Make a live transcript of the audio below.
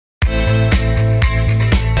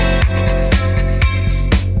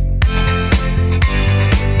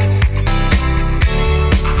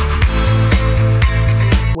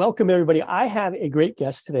welcome everybody. I have a great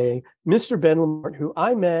guest today, Mr. Ben Lamorte, who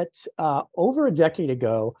I met over a decade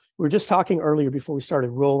ago. We were just talking earlier before we started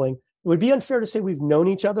rolling. It would be unfair to say we've known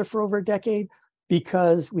each other for over a decade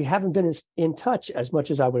because we haven't been in touch as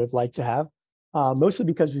much as I would have liked to have, mostly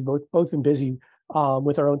because we've both been busy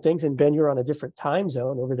with our own things. And Ben, you're on a different time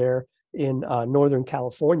zone over there in Northern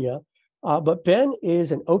California. But Ben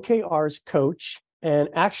is an OKRs coach. And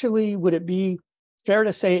actually, would it be fair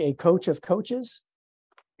to say a coach of coaches?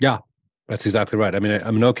 Yeah, that's exactly right. I mean,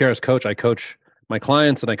 I'm an OKRs coach. I coach my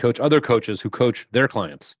clients and I coach other coaches who coach their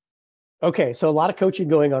clients. Okay, so a lot of coaching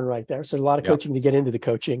going on right there. So a lot of coaching to get into the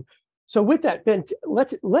coaching. So with that, Ben,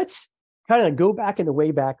 let's kind of go back in the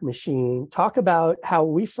Wayback Machine, talk about how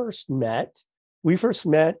we first met. We first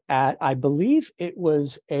met at, I believe it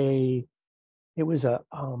was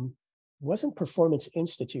wasn't Performance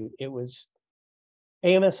Institute. It was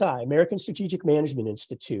AMSI, American Strategic Management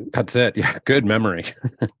Institute. That's it. Yeah, good memory.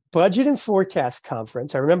 Budget and Forecast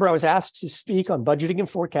Conference. I remember I was asked to speak on budgeting and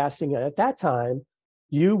forecasting. And at that time,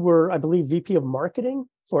 you were, I believe, VP of Marketing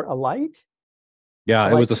for Alight. Yeah,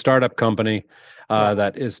 it was a startup company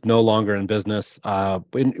that is no longer in business. Well,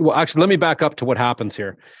 actually, let me back up to what happens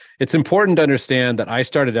here. It's important to understand that I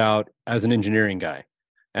started out as an engineering guy,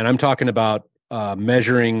 and I'm talking about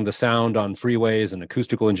measuring the sound on freeways and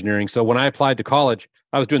acoustical engineering. So when I applied to college,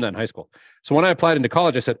 I was doing that in high school. So when I applied into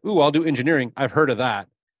college, I said, "Ooh, I'll do engineering. I've heard of that."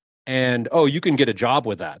 And, "Oh, you can get a job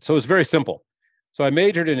with that." So it was very simple. So I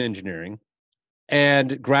majored in engineering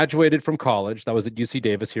and graduated from college. That was at UC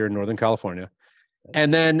Davis here in Northern California.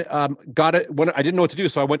 And then got it when I didn't know what to do.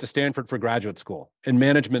 So I went to Stanford for graduate school in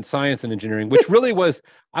management science and engineering, which really was,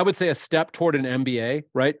 I would say, a step toward an MBA,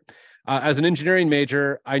 right? As an engineering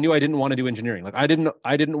major, I knew I didn't want to do engineering. Like I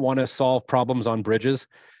didn't want to solve problems on bridges.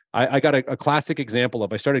 I got a classic example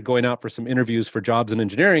of, I started going out for some interviews for jobs in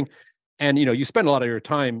engineering. And, you spend a lot of your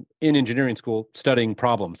time in engineering school studying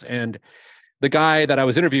problems. And the guy that I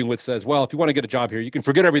was interviewing with says, "Well, if you want to get a job here, you can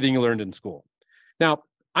forget everything you learned in school." Now,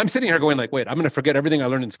 I'm sitting here going like, wait, I'm going to forget everything I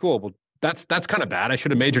learned in school. Well, that's kind of bad. I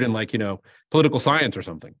should have majored in political science or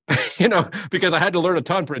something, because I had to learn a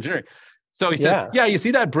ton for engineering. So he says, "Yeah, you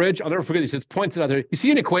see that bridge? I'll never forget." He says, points it out there. "You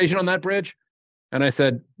see an equation on that bridge?" And I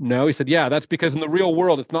said, "No." He said, "Yeah, that's because in the real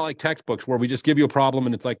world, it's not like textbooks where we just give you a problem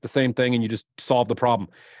and it's like the same thing and you just solve the problem.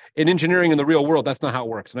 In engineering, in the real world, that's not how it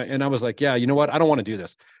works." And I was like, "Yeah, you know what? I don't want to do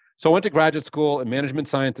this." So I went to graduate school in management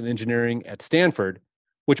science and engineering at Stanford,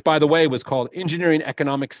 which, by the way, was called Engineering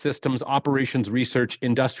Economic Systems Operations Research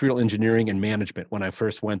Industrial Engineering and Management when I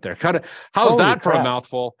first went there. How's that for a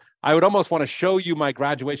mouthful? I would almost want to show you my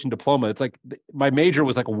graduation diploma. It's like my major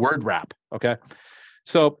was like a word wrap. Okay.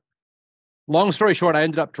 So long story short, I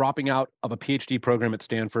ended up dropping out of a PhD program at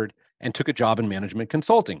Stanford and took a job in management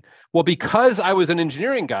consulting. Well, because I was an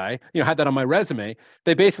engineering guy, had that on my resume,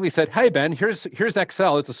 they basically said, "Hey, Ben, here's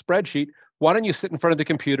Excel. It's a spreadsheet. Why don't you sit in front of the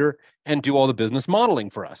computer and do all the business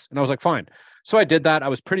modeling for us?" And I was like, "Fine." So I did that. I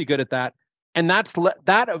was pretty good at that. And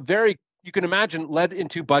you can imagine, led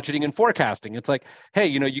into budgeting and forecasting. It's like, hey,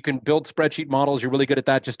 you can build spreadsheet models. You're really good at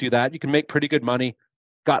that. Just do that. You can make pretty good money.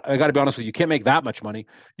 I got to be honest with you, you can't make that much money.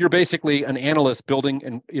 You're basically an analyst building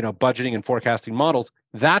and budgeting and forecasting models.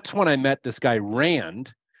 That's when I met this guy,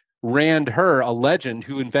 Rand Her, a legend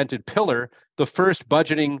who invented Pillar, the first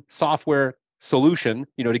budgeting software solution,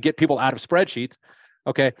 to get people out of spreadsheets.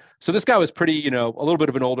 Okay. So this guy was pretty, a little bit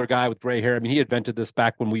of an older guy with gray hair. I mean, he invented this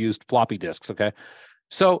back when we used floppy disks. Okay.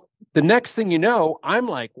 So the next thing you know, I'm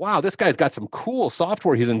like, wow, this guy's got some cool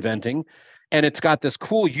software he's inventing. And it's got this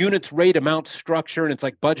cool units, rate, amount structure. And it's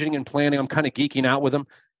like budgeting and planning. I'm kind of geeking out with him.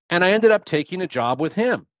 And I ended up taking a job with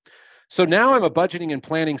him. So now I'm a budgeting and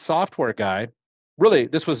planning software guy. Really,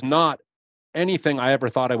 this was not anything I ever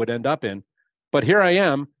thought I would end up in. But here I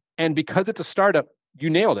am. And because it's a startup, you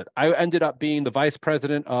nailed it. I ended up being the vice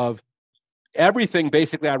president of everything,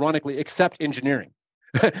 basically, ironically, except engineering.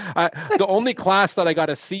 The only class that I got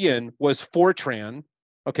a C in was Fortran,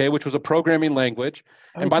 okay, which was a programming language.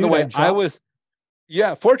 And by the way,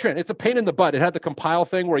 Fortran, it's a pain in the butt. It had the compile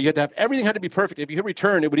thing where you had to have, everything had to be perfect. If you hit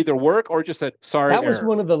return, it would either work or it just said, "Sorry, That was error."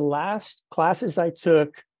 one of the last classes I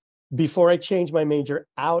took before I changed my major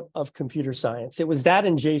out of computer science. It was that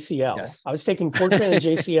in JCL. Yes. I was taking Fortran and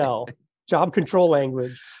JCL, job control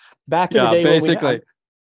language, back in the day. Basically.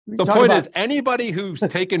 The point is, anybody who's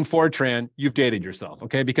taken Fortran, you've dated yourself,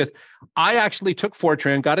 okay? Because I actually took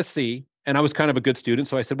Fortran, got a C, and I was kind of a good student.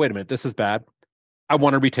 So I said, wait a minute, this is bad. I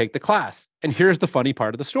want to retake the class. And here's the funny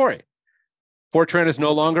part of the story. Fortran is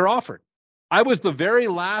no longer offered. I was the very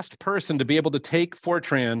last person to be able to take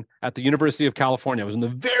Fortran at the University of California. I was in the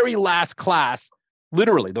very last class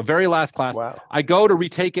Literally, the very last class. Wow. I go to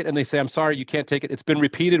retake it and they say, I'm sorry, you can't take it. It's been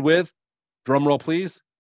repeated with, drum roll please,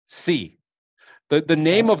 C. The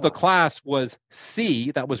name of the class was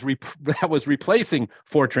C, that was replacing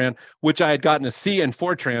Fortran, which I had gotten a C in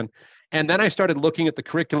Fortran. And then I started looking at the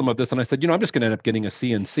curriculum of this and I said, I'm just going to end up getting a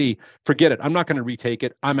C in C. Forget it. I'm not going to retake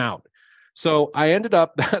it. I'm out. So I ended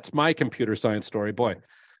up, that's my computer science story. Boy,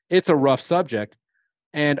 it's a rough subject.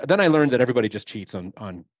 And then I learned that everybody just cheats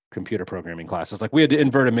on computer programming classes. Like we had to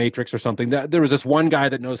invert a matrix or something. There was this one guy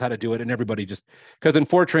that knows how to do it, and everybody just, because in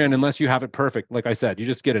Fortran, unless you have it perfect, like I said, you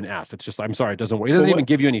just get an F. It's just, I'm sorry, it doesn't work. It doesn't even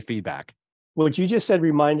give you any feedback. What you just said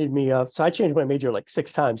reminded me of, so I changed my major like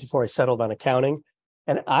 6 times before I settled on accounting.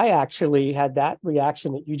 And I actually had that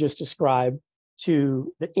reaction that you just described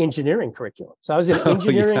to the engineering curriculum. So I was in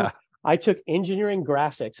engineering. Oh, yeah. I took engineering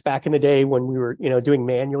graphics back in the day when we were, doing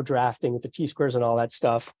manual drafting with the T-squares and all that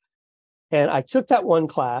stuff. And I took that one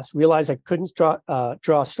class, realized I couldn't draw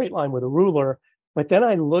a straight line with a ruler. But then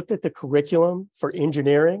I looked at the curriculum for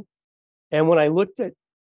engineering. And when I looked at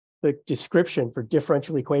the description for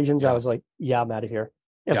differential equations, I was like, yeah, I'm out of here.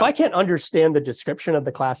 If I can't understand the description of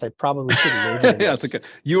the class, I probably shouldn't major in this. Yeah, it's okay.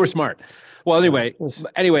 You were smart. Well,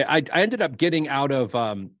 anyway, I ended up getting out of,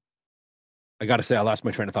 I got to say, I lost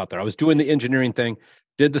my train of thought there. I was doing the engineering thing,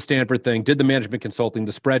 did the Stanford thing, did the management consulting,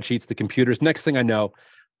 the spreadsheets, the computers. Next thing I know,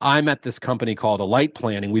 I'm at this company called Alight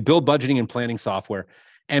Planning. We build budgeting and planning software.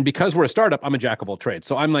 And because we're a startup, I'm a jack of all trades.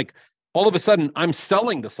 So I'm like, all of a sudden, I'm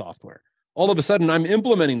selling the software. All of a sudden, I'm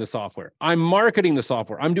implementing the software. I'm marketing the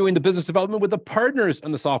software. I'm doing the business development with the partners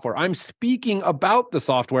in the software. I'm speaking about the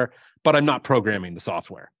software, but I'm not programming the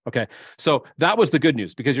software. Okay. So that was the good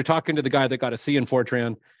news, because you're talking to the guy that got a C in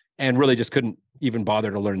Fortran and really just couldn't even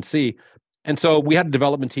bother to learn C. And so we had a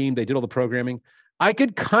development team. They did all the programming. I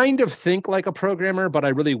could kind of think like a programmer, but I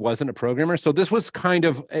really wasn't a programmer. So this was kind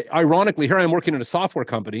of, ironically, here I'm working at a software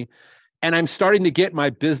company and I'm starting to get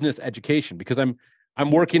my business education because I'm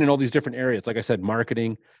working in all these different areas. Like I said,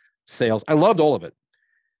 marketing, sales. I loved all of it.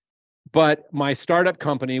 But my startup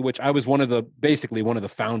company, which I was basically one of the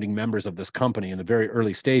founding members of this company in the very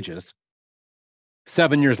early stages,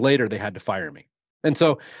 7 years later, they had to fire me. And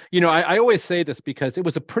so, I always say this because it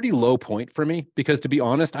was a pretty low point for me, because to be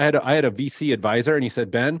honest, I had a VC advisor and he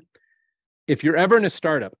said, Ben, if you're ever in a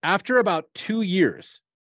startup, after about 2 years,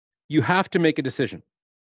 you have to make a decision.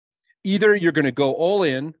 Either you're going to go all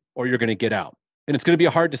in or you're going to get out. And it's going to be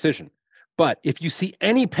a hard decision. But if you see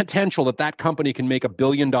any potential that company can make $1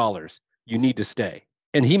 billion, you need to stay.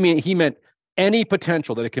 And he meant any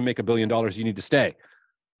potential that it can make $1 billion, you need to stay.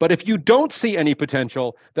 But if you don't see any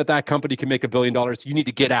potential that company can make $1 billion, you need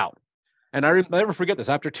to get out. And I never forget this.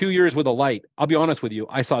 After 2 years with Alight, I'll be honest with you,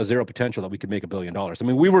 I saw zero potential that we could make $1 billion. I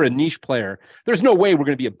mean, we were a niche player. There's no way we're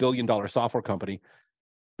going to be $1 billion software company,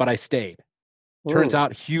 but I stayed. Turns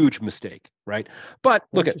out, huge mistake, right? But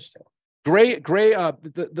look at Gray.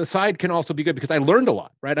 The side can also be good because I learned a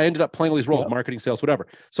lot, right? I ended up playing all these roles, marketing, sales, whatever.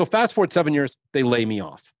 So fast forward 7 years, they lay me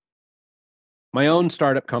off. My own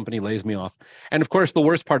startup company lays me off. And of course, the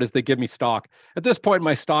worst part is they give me stock. At this point,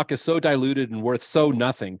 my stock is so diluted and worth so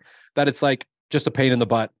nothing that it's like just a pain in the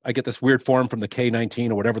butt. I get this weird form from the K-19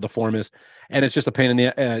 or whatever the form is, and it's just a pain in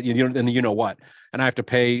the you know what. And I have to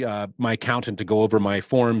pay my accountant to go over my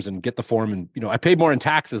forms and get the form. And I pay more in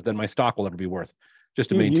taxes than my stock will ever be worth,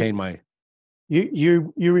 just to maintain my.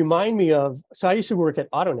 You remind me of. So I used to work at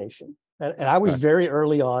AutoNation, and I was very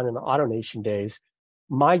early on in the AutoNation days.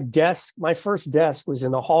 My first desk was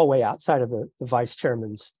in the hallway outside of the vice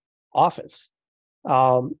chairman's office.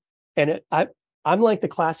 I'm like the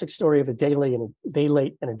classic story of a day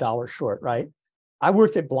late and a dollar short, right? I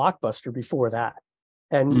worked at Blockbuster before that.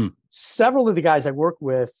 And several of the guys I work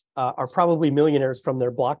with are probably millionaires from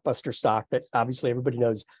their Blockbuster stock that obviously everybody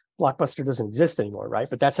knows Blockbuster doesn't exist anymore, right?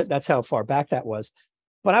 But that's how far back that was.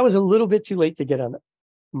 But I was a little bit too late to get on it.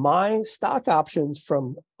 My stock options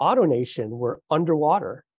from AutoNation were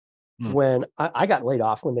underwater when I got laid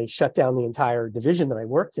off, when they shut down the entire division that I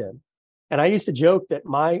worked in. And I used to joke that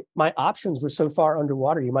my options were so far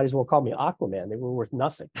underwater, you might as well call me Aquaman. They were worth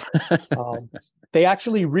nothing. They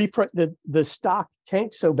actually the stock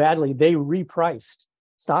tanked so badly, they repriced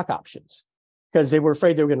stock options because they were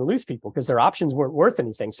afraid they were going to lose people because their options weren't worth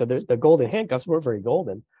anything. So the golden handcuffs weren't very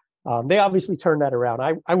golden. They obviously turned that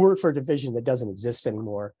around. I work for a division that doesn't exist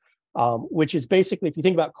anymore, which is basically, if you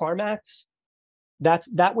think about CarMax,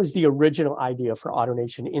 that was the original idea for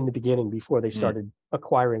AutoNation in the beginning before they started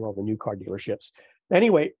acquiring all the new car dealerships.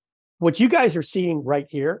 Anyway, what you guys are seeing right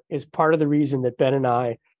here is part of the reason that Ben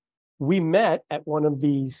and we met at one of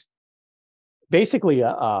these, basically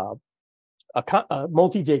a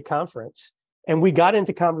multi-day conference, and we got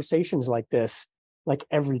into conversations like this like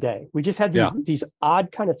every day. We just had Yeah. these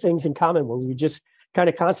odd kind of things in common where we just kind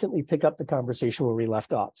of constantly pick up the conversation where we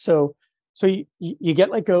left off. So you get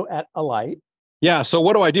let go at Alight. Yeah. So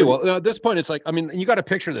what do I do? Well, at this point, it's like, I mean, you got to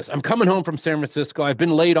picture this. I'm coming home from San Francisco. I've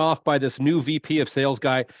been laid off by this new VP of sales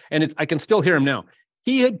guy, and I can still hear him now.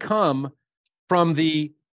 He had come from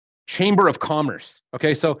the Chamber of Commerce.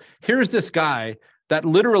 Okay. So here's this guy that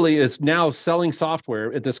literally is now selling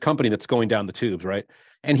software at this company that's going down the tubes, right?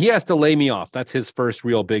 And he has to lay me off. That's his first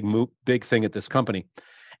real big thing at this company.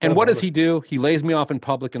 And what does he do? He lays me off in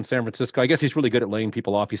public in San Francisco. I guess he's really good at laying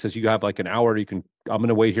people off. He says, you have like an hour. I'm going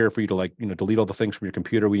to wait here for you to delete all the things from your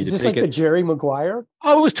computer. We need to take it. Is this like the Jerry Maguire?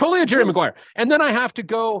 Oh, it was totally a Jerry Maguire. And then I have to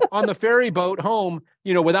go on the ferry boat home,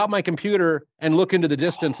 without my computer and look into the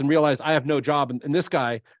distance and realize I have no job. And this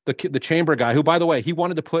guy, the chamber guy, who, by the way, he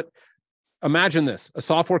wanted to imagine this, a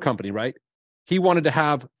software company, right? He wanted to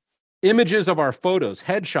have images of our photos,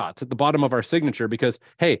 headshots at the bottom of our signature because,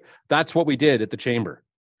 hey, that's what we did at the chamber.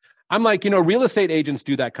 I'm like, real estate agents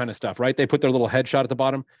do that kind of stuff, right? They put their little headshot at the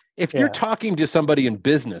bottom. If you're talking to somebody in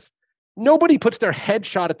business, nobody puts their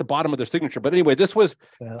headshot at the bottom of their signature. But anyway, this was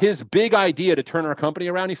his big idea to turn our company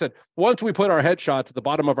around. He said, once we put our headshots at the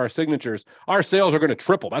bottom of our signatures, our sales are going to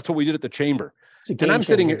triple. That's what we did at the chamber. And I'm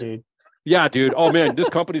sitting here, dude. Yeah, dude. Oh man, this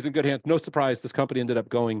company's in good hands. No surprise, this company ended up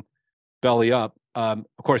going belly up. Of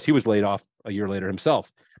course, he was laid off a year later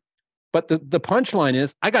himself. But the punchline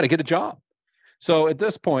is, I got to get a job. So at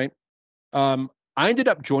this point, I ended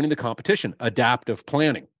up joining the competition, Adaptive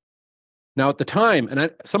Planning. Now, at the time, and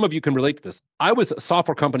some of you can relate to this, I was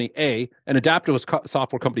software company A, and Adaptive was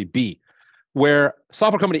software company B, where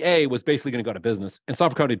software company A was basically going to go out of business, and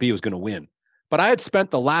software company B was going to win. But I had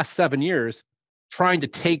spent the last 7 years trying to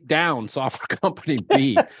take down software company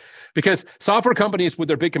B, because software companies with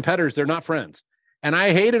their big competitors, they're not friends. And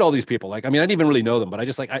I hated all these people. I didn't even really know them, but I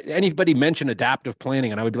just anybody mention adaptive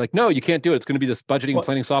planning, and I would be like, no, you can't do it. It's going to be this budgeting and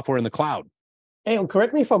planning software in the cloud. Hey, and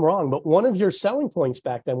correct me if I'm wrong, but one of your selling points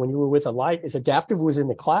back then when you were with Alight is adaptive was in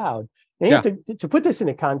the cloud. And you have to put this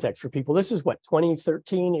into context for people. This is what,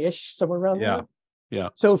 2013-ish, somewhere around there? Yeah.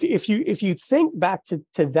 So if you think back to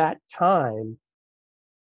that time,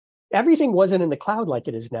 everything wasn't in the cloud like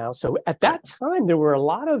it is now. So at that time, there were a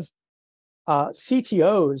lot of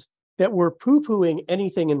CTOs that were poo-pooing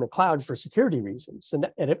anything in the cloud for security reasons.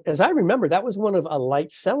 And as I remember, that was one of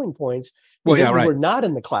Alight's selling points. We were not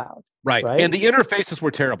in the cloud. Right. And the interfaces were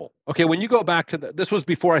terrible. Okay. When you go back to this was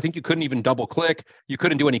before, I think you couldn't even double click. You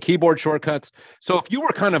couldn't do any keyboard shortcuts. So if you were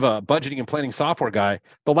kind of a budgeting and planning software guy,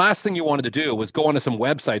 the last thing you wanted to do was go onto some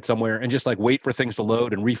website somewhere and just wait for things to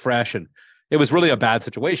load and refresh. And it was really a bad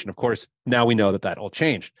situation. Of course, now we know that all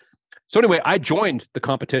changed. So anyway, I joined the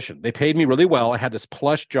competition. They paid me really well. I had this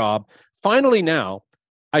plush job. Finally, now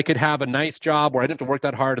I could have a nice job where I didn't have to work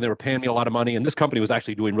that hard and they were paying me a lot of money. And this company was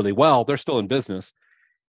actually doing really well. They're still in business.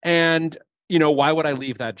 And, why would I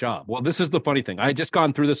leave that job? Well, this is the funny thing. I had just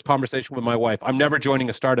gone through this conversation with my wife. I'm never joining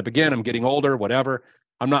a startup again. I'm getting older, whatever.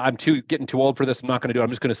 I'm getting too old for this. I'm not going to do it. I'm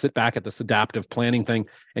just going to sit back at this adaptive planning thing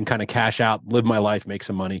and kind of cash out, live my life, make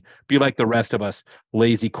some money, be like the rest of us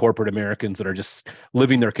lazy corporate Americans that are just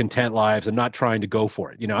living their content lives and not trying to go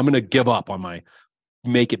for it. I'm going to give up on my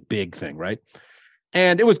make it big thing, right?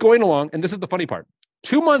 And it was going along. And this is the funny part.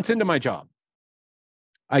 2 months into my job,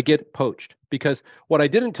 I get poached because what I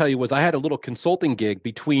didn't tell you was I had a little consulting gig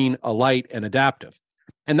between Alight and Adaptive.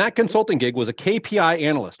 And that consulting gig was a KPI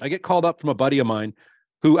analyst. I get called up from a buddy of mine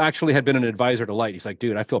who actually had been an advisor to Alight. He's like,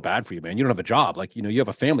 dude, I feel bad for you, man. You don't have a job. You have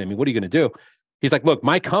a family. I mean, what are you going to do? He's like, look,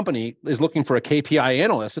 my company is looking for a KPI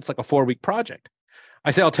analyst. It's like a 4-week project.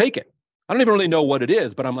 I say, I'll take it. I don't even really know what it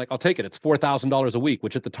is, but I'm like, I'll take it. It's $4,000 a week,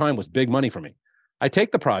 which at the time was big money for me. I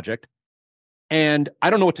take the project and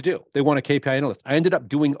I don't know what to do. They want a KPI analyst. I ended up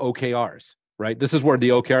doing OKRs, right? This is where the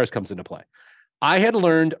OKRs comes into play. I had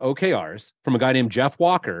learned OKRs from a guy named Jeff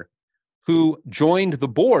Walker, who joined the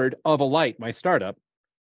board of Alight, my startup.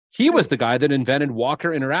 He was the guy that invented Walker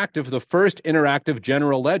Interactive, the first interactive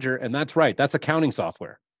general ledger. And that's right, that's accounting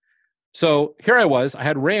software. So here I was, I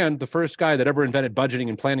had Rand, the first guy that ever invented budgeting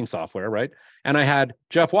and planning software, right? And I had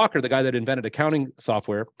Jeff Walker, the guy that invented accounting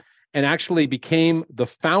software, and actually became the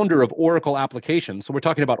founder of Oracle applications. So we're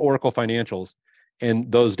talking about Oracle financials in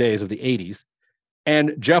those days of the 80s.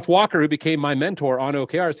 And Jeff Walker, who became my mentor on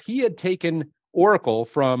OKRs, he had taken Oracle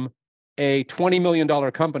from a $20 million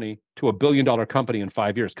company to a $1 billion company in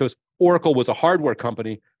 5 years, because Oracle was a hardware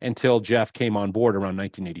company until Jeff came on board around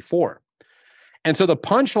 1984. And so the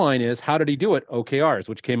punchline is, how did he do it? OKRs,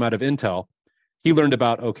 which came out of Intel. He learned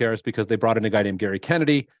about OKRs because they brought in a guy named Gary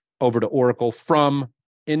Kennedy over to Oracle from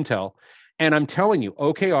Intel. And I'm telling you,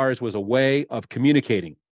 OKRs was a way of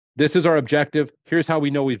communicating This is our objective. Here's how we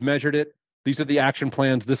know we've measured it. These are the action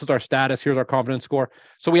plans. This is our status. Here's our confidence score.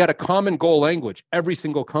 So we had a common goal language. Every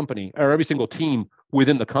single company or every single team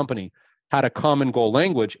within the company had a common goal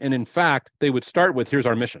language. And in fact, they would start with, here's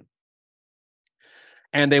our mission.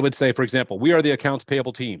 And they would say, for example, we are the accounts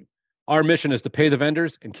payable team. Our mission is to pay the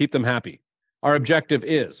vendors and keep them happy. Our objective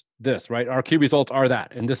is this, right? Our key results are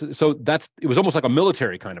that. And this is, so it was almost like a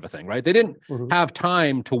military kind of a thing, right? They didn't have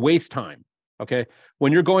time to waste time. Okay.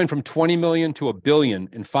 When you're going from 20 million to $1 billion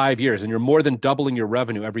in 5 years, and you're more than doubling your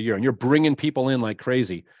revenue every year, and you're bringing people in like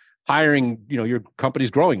crazy, hiring, your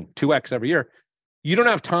company's growing 2x every year, you don't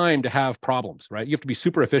have time to have problems, right? You have to be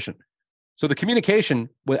super efficient. So the communication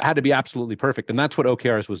had to be absolutely perfect. And that's what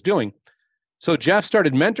OKRs was doing. So Jeff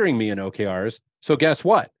started mentoring me in OKRs. So guess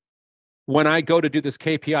what? When I go to do this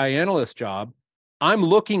KPI analyst job, I'm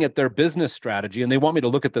looking at their business strategy, and they want me to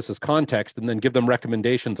look at this as context and then give them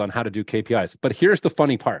recommendations on how to do KPIs. But here's the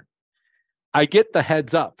funny part. I get the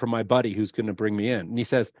heads up from my buddy who's going to bring me in. And he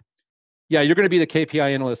says, yeah, you're going to be the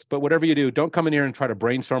KPI analyst, but whatever you do, don't come in here and try to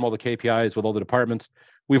brainstorm all the KPIs with all the departments.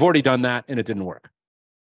 We've already done that and it didn't work.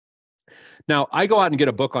 Now, I go out and get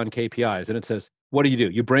a book on KPIs and it says, what do?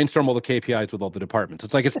 You brainstorm all the KPIs with all the departments.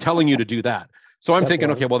 It's like it's telling you to do that. So I'm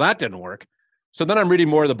thinking, okay, well, that didn't work. So then I'm reading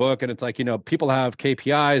more of the book and it's like, people have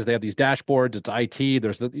KPIs, they have these dashboards, it's IT,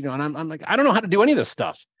 there's and I'm like, I don't know how to do any of this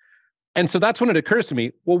stuff. And so that's when it occurs to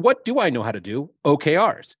me, well, what do I know how to do?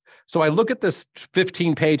 OKRs. So I look at this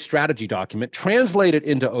 15-page strategy document, translate it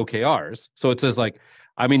into OKRs. So it says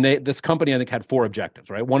this company, I think, had 4 objectives,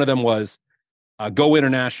 right? One of them was go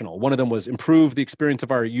international. One of them was improve the experience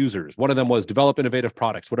of our users. One of them was develop innovative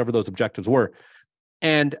products, whatever those objectives were.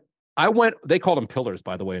 And they called them pillars,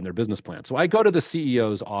 by the way, in their business plan. So I go to the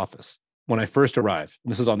CEO's office when I first arrive,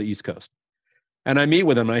 and this is on the East Coast. And I meet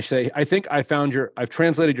with him and I say, I think I've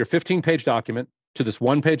translated your 15-page document to this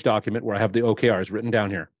 1-page document where I have the OKRs written down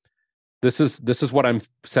here. This is what I'm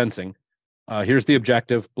sensing. Here's the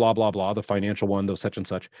objective, blah, blah, blah, the financial one, those such and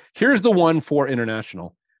such. Here's the one for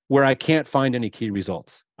international where I can't find any key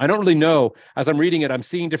results. I don't really know. As I'm reading it, I'm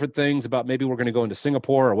seeing different things about maybe we're going to go into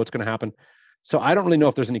Singapore or what's going to happen. So I don't really know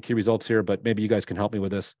if there's any key results here, but maybe you guys can help me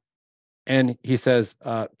with this. And he says,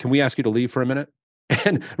 can we ask you to leave for a minute?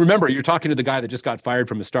 And remember, you're talking to the guy that just got fired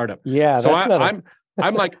from a startup. Yeah. So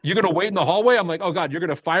I'm like, you're going to wait in the hallway? I'm like, oh God, you're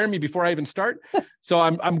going to fire me before I even start? So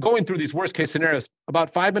I'm going through these worst case scenarios.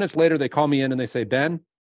 About 5 minutes later, they call me in and they say, Ben,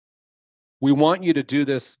 we want you to do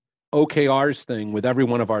this OKRs thing with every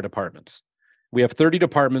one of our departments. We have 30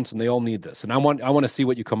 departments and they all need this. And I want to see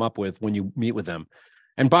what you come up with when you meet with them.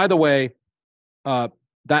 And by the way,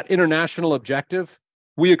 that international objective,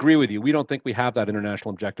 we agree with you. We don't think we have that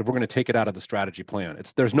international objective. We're going to take it out of the strategy plan.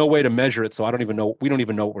 There's no way to measure it. So we don't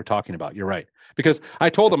even know what we're talking about. You're right. Because I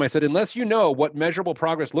told them, I said, unless you know what measurable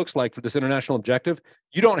progress looks like for this international objective,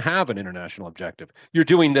 you don't have an international objective. You're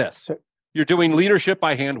doing this. You're doing leadership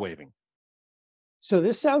by hand waving. So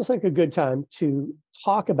this sounds like a good time to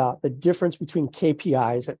talk about the difference between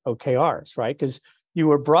KPIs and OKRs, right? Because you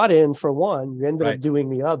were brought in for one, you ended up doing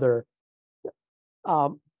the other.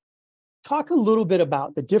 Talk a little bit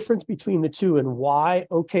about the difference between the two and why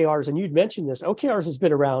OKRs, and you'd mentioned this, OKRs has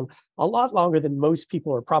been around a lot longer than most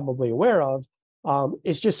people are probably aware of.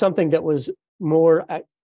 It's just something that was more,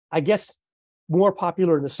 I guess, more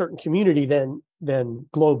popular in a certain community than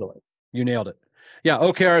globally. You nailed it. Yeah,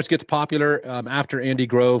 OKRs gets popular after Andy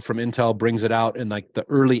Grove from Intel brings it out in like the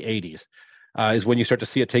early 80s. Is when you start to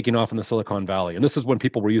see it taking off in the Silicon Valley. And this is when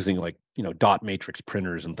people were using dot matrix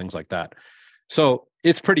printers and things like that. So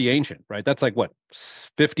it's pretty ancient, right? That's like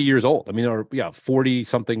 50 years old. I mean, 40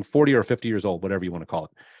 or 50 years old, whatever you want to call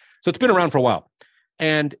it. So it's been around for a while.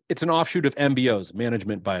 And it's an offshoot of MBOs,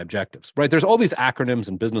 management by objectives, right? There's all these acronyms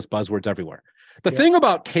and business buzzwords everywhere. The thing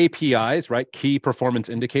about KPIs, right? Key performance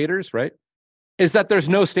indicators, right? Is that there's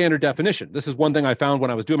no standard definition. This is one thing I found when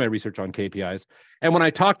I was doing my research on KPIs. And when I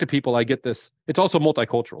talk to people, I get this. It's also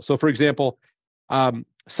multicultural. So for example,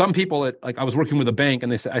 some people I was working with a bank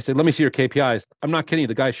and I said, let me see your KPIs. I'm not kidding you.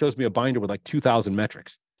 The guy shows me a binder with 2,000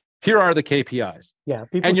 metrics. Here are the KPIs. Yeah.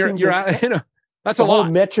 People and that's a lot. The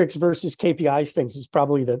whole metrics versus KPIs things is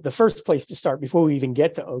probably the first place to start before we even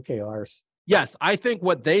get to OKRs. Yes. I think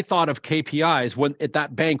what they thought of KPIs when at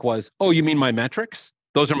that bank was, oh, you mean my metrics?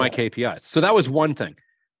 Those are my KPIs. So that was one thing.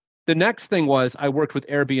 The next thing was I worked with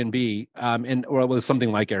Airbnb, or it was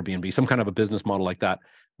something like Airbnb, some kind of a business model like that,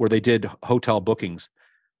 where they did hotel bookings.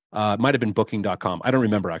 It might have been booking.com. I don't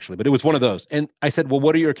remember actually, but it was one of those. And I said, well,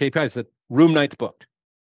 what are your KPIs? I said, room nights booked.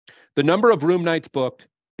 The number of room nights booked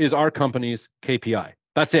is our company's KPI.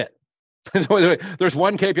 That's it. There's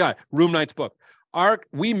one KPI, room nights booked.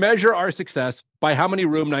 We measure our success by how many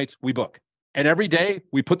room nights we book. And every day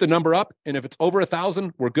we put the number up. And if it's over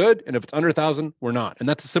 1,000, we're good. And if it's under 1,000, we're not. And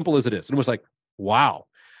that's as simple as it is. And it was like, wow.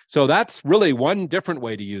 So that's really one different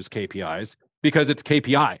way to use KPIs because it's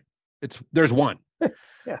KPI. There's one.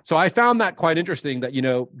 Yeah. So I found that quite interesting that,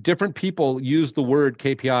 different people use the word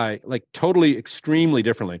KPI like totally extremely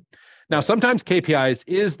differently. Now, sometimes KPIs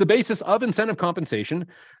is the basis of incentive compensation.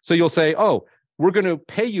 So you'll say, oh, we're going to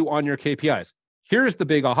pay you on your KPIs. Here's the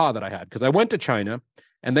big aha that I had, because I went to China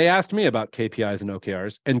and they asked me about KPIs and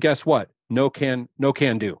OKRs. And guess what? No can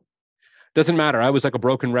do. Doesn't matter. I was like a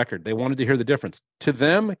broken record. They wanted to hear the difference. To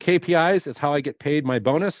them, KPIs is how I get paid my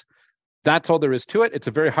bonus. That's all there is to it. It's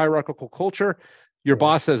a very hierarchical culture. Your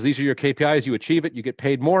boss says, these are your KPIs. You achieve it. You get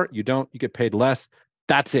paid more. You don't, you get paid less.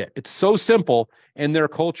 That's it. It's so simple in their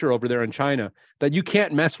culture over there in China that you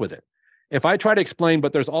can't mess with it. If I try to explain,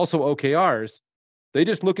 but there's also OKRs, they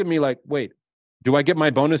just look at me like, wait, do I get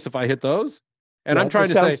my bonus if I hit those? And I'm trying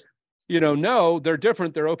to say, no, they're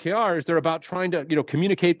different. They're OKRs. They're about trying to,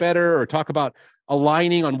 communicate better or talk about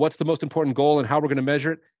aligning on what's the most important goal and how we're going to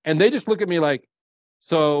measure it. And they just look at me like,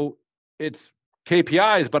 so it's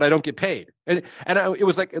KPIs, but I don't get paid. And it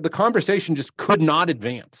was like the conversation just could not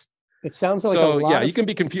advance. It sounds like you can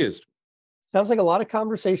be confused. Sounds like a lot of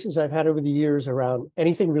conversations I've had over the years around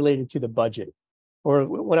anything related to the budget. Or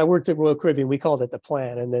when I worked at Royal Caribbean, we called it the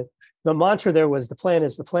plan. And the mantra there was the plan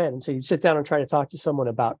is the plan. And so you sit down and try to talk to someone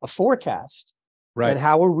about a forecast. Right. And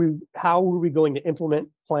how are we going to implement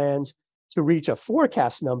plans to reach a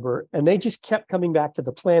forecast number? And they just kept coming back to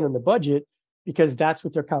the plan and the budget because that's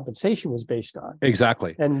what their compensation was based on.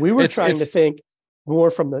 Exactly. And we were trying to think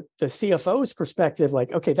more from the CFO's perspective,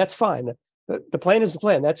 like, okay, that's fine. The plan is the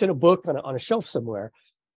plan. That's in a book on a shelf somewhere.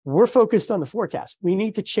 We're focused on the forecast. We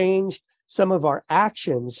need to change some of our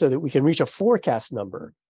actions so that we can reach a forecast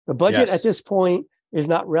number. The budget at this point is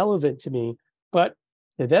not relevant to me, but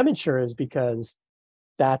to them it sure is because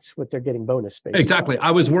that's what they're getting bonus based Exactly. on.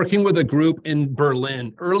 I was working with a group in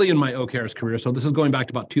Berlin early in my OKRs career. So this is going back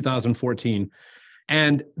to about 2014.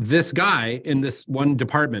 And this guy in this one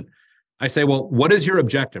department, I say, well, what is your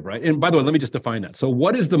objective, right? And by the way, let me just define that. So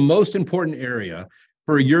what is the most important area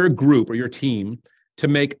for your group or your team to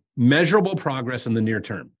make measurable progress in the near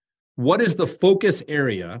term? What is the focus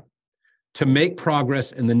area to make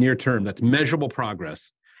progress in the near term that's measurable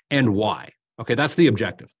progress, and why? Okay, that's the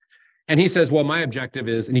objective. And he says, well, my objective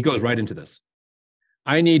is, and he goes right into this,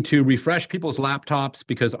 I need to refresh people's laptops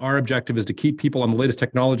because our objective is to keep people on the latest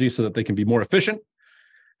technology so that they can be more efficient.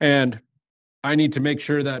 And I need to make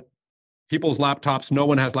sure that people's laptops, no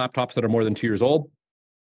one has laptops that are more than 2 years old.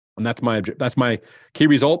 And that's my key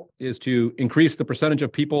result, is to increase the percentage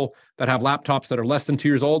of people that have laptops that are less than 2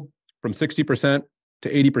 years old from 60%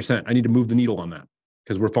 to 80%. I need to move the needle on that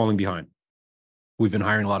because we're falling behind. We've been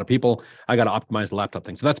hiring a lot of people. I got to optimize the laptop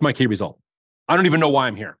thing. So that's my key result. I don't even know why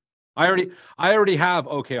I'm here. I already have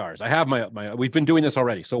OKRs. I have my we've been doing this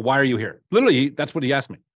already. So why are you here? Literally, that's what he asked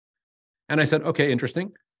me. And I said, okay,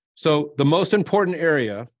 interesting. So the most important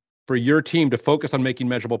area for your team to focus on making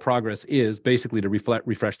measurable progress is basically to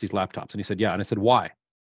refresh these laptops. And he said, yeah. And I said, why?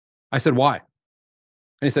 I said, why?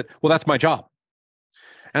 And he said, well, that's my job.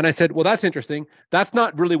 And I said, well, that's interesting. That's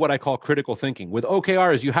not really what I call critical thinking. With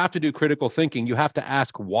OKRs, you have to do critical thinking. You have to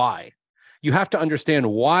ask why. You have to understand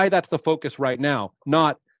why that's the focus right now,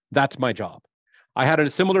 not that's my job. I had a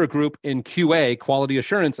similar group in QA, quality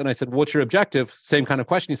assurance, and I said, what's your objective? Same kind of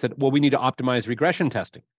question. He said, well, we need to optimize regression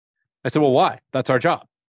testing. I said, well, why? That's our job.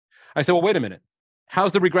 I said, well, wait a minute.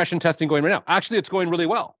 How's the regression testing going right now? Actually, it's going really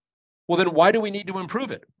well. Well, then why do we need to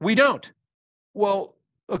improve it? We don't. Well,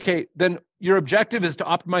 okay, then your objective is to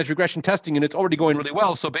optimize regression testing and it's already going really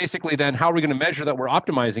well. So basically then how are we going to measure that we're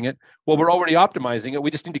optimizing it? Well, we're already optimizing it. We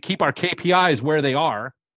just need to keep our KPIs where they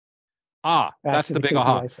are. That's the big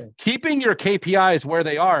aha. Keeping your KPIs where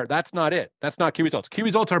they are, that's not it. That's not key results. Key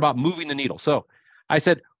results are about moving the needle. So I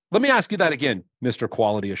said, let me ask you that again, Mr.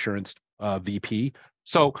 Quality Assurance VP.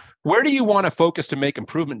 So where do you want to focus to make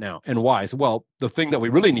improvement now and why? Well, the thing that we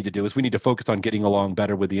really need to do is we need to focus on getting along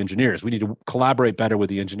better with the engineers. We need to collaborate better with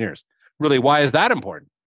the engineers. Really, why is that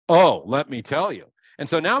important? Oh, let me tell you. And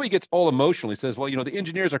so now he gets all emotional. He says, well, the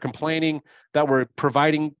engineers are complaining that we're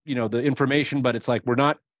providing, the information, but it's like we're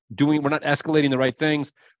not escalating the right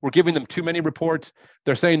things. We're giving them too many reports.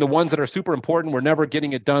 They're saying the ones that are super important, we're never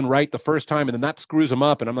getting it done right the first time. And then that screws them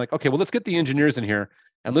up. And I'm like, okay, well, let's get the engineers in here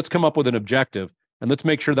and let's come up with an objective and let's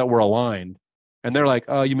make sure that we're aligned. And they're like,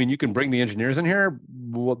 oh, you mean you can bring the engineers in here?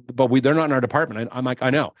 Well, but they're not in our department. I'm like, I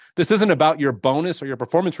know. This isn't about your bonus or your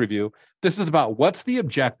performance review. This is about what's the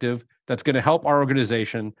objective that's going to help our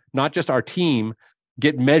organization, not just our team,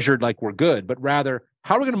 get measured like we're good, but rather,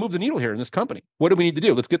 how are we going to move the needle here in this company? What do we need to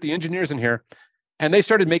do? Let's get the engineers in here. And they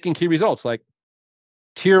started making key results, like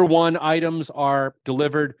tier 1 items are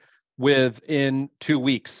delivered within 2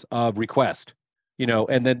 weeks of request,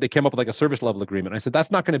 and then they came up with like a service level agreement. I said,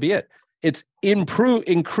 that's not going to be it. It's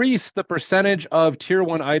increase the percentage of tier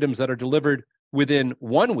 1 items that are delivered within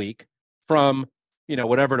 1 week from,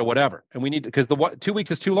 whatever to whatever. And we need, because 2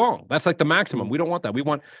 weeks is too long. That's like the maximum. We don't want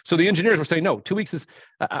that. So the engineers were saying, no, 2 weeks is,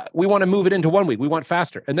 we want to move it into 1 week. We want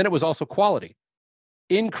faster. And then it was also quality.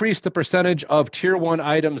 Increase the percentage of tier 1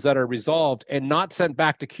 items that are resolved and not sent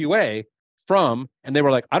back to QA and they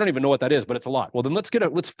were like, I don't even know what that is, but it's a lot. Well, then let's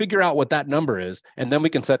figure out what that number is, and then we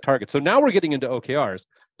can set targets. So now we're getting into OKRs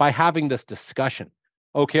by having this discussion.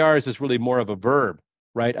 OKRs is really more of a verb,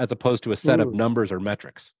 right? As opposed to a set of numbers or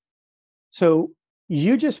metrics. So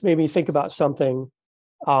you just made me think about something.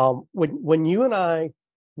 When you and I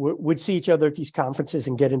would see each other at these conferences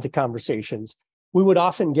and get into conversations, we would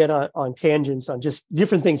often get on tangents on just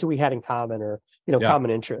different things that we had in common or,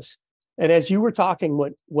 common interests. And as you were talking,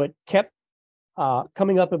 what kept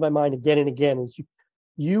coming up in my mind again and again is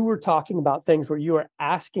you were talking about things where you were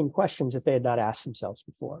asking questions that they had not asked themselves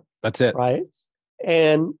before. That's it. Right.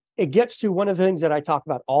 And it gets to one of the things that I talk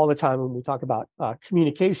about all the time when we talk about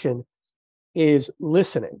communication is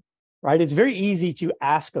listening, right? It's very easy to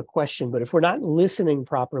ask a question, but if we're not listening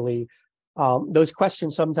properly, those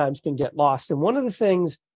questions sometimes can get lost. And one of the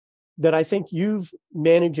things that I think you've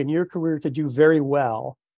managed in your career to do very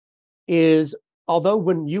well is, although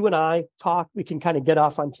when you and I talk, we can kind of get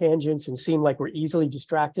off on tangents and seem like we're easily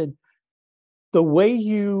distracted, the way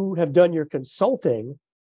you have done your consulting,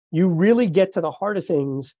 you really get to the heart of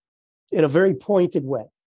things in a very pointed way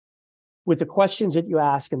with the questions that you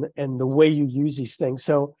ask and the way you use these things.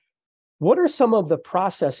 So what are some of the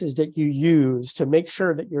processes that you use to make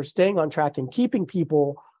sure that you're staying on track and keeping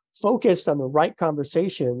people focused on the right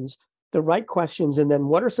conversations, the right questions? And then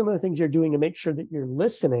what are some of the things you're doing to make sure that you're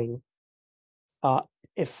listening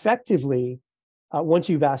effectively once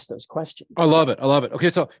you've asked those questions? I love it. Okay,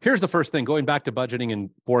 so here's the first thing, going back to budgeting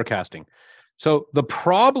and forecasting. So the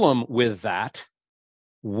problem with that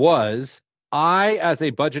was I, as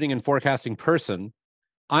a budgeting and forecasting person,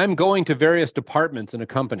 I'm going to various departments in a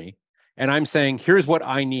company and I'm saying, here's what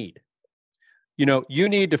I need. You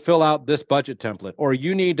need to fill out this budget template, or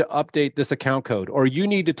you need to update this account code, or you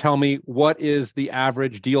need to tell me what is the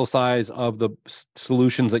average deal size of the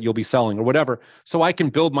solutions that you'll be selling or whatever, so I can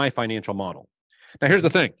build my financial model. Now, here's the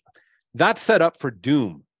thing. That's set up for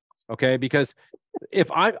doom, okay? Because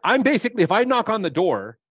if I knock on the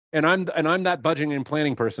door and I'm that budgeting and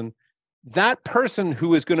planning person, that person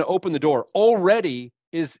who is going to open the door already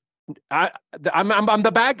is I'm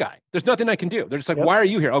the bad guy. There's nothing I can do. They're just like, Why are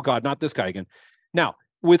you here? Oh God, not this guy again. Now,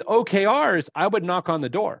 with OKRs, I would knock on the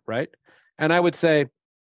door, right? And I would say,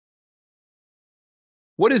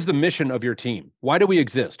 what is the mission of your team? Why do we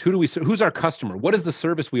exist? Who's our customer? What is the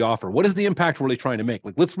service we offer? What is the impact we're really trying to make?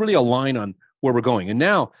 Like, let's really align on where we're going. And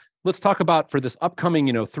now let's talk about, for this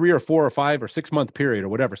upcoming, 3 or 4 or 5 or 6 month period or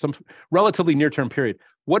whatever, some relatively near-term period,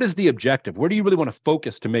 what is the objective? Where do you really want to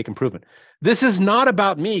focus to make improvement? This is not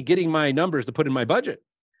about me getting my numbers to put in my budget.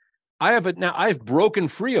 I've broken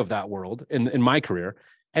free of that world in my career.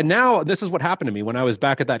 And now this is what happened to me when I was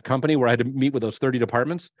back at that company where I had to meet with those 30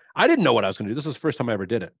 departments. I didn't know what I was going to do. This was the first time I ever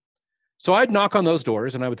did it. So I'd knock on those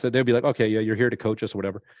doors and I would say, they'd be like, okay, yeah, you're here to coach us or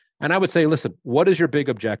whatever. And I would say, listen, what is your big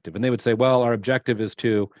objective? And they would say, well, our objective is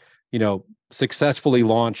to, successfully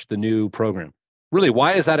launch the new program. Really,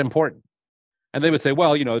 why is that important? And they would say,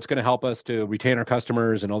 well, it's going to help us to retain our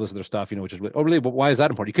customers and all this other stuff, which is, oh, really, but why is that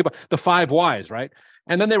important? You keep the 5 whys, right?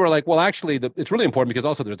 And then they were like, well, actually, it's really important because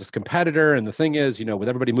also there's this competitor. And the thing is, with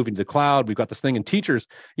everybody moving to the cloud, we've got this thing, and teachers,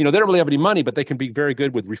 they don't really have any money, but they can be very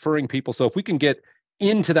good with referring people. So if we can get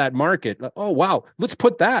into that market, like, oh, wow, let's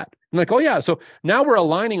put that. And like, oh, yeah. So now we're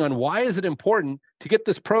aligning on why is it important to get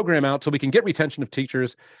this program out so we can get retention of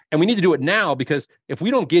teachers. And we need to do it now, because if we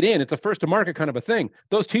don't get in, it's a first to market kind of a thing.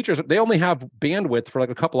 Those teachers, they only have bandwidth for like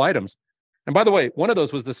a couple items. And by the way, one of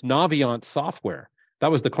those was this Naviance software. That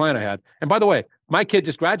was the client I had. And by the way, my kid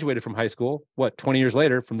just graduated from high school, 20 years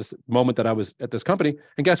later from this moment that I was at this company.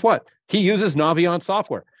 And guess what? He uses Naviance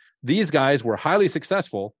software. These guys were highly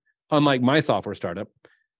successful, unlike my software startup.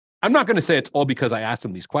 I'm not going to say it's all because I asked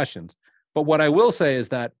them these questions, but what I will say is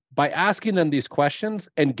that by asking them these questions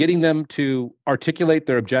and getting them to articulate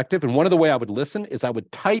their objective, and one of the ways I would listen is I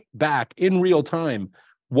would type back in real time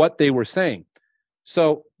what they were saying.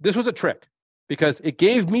 So this was a trick because it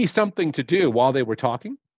gave me something to do while they were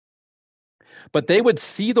talking, but they would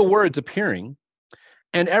see the words appearing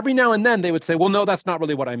And every now and then they would say, well, no, that's not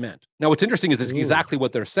really what I meant. Now, what's interesting is it's exactly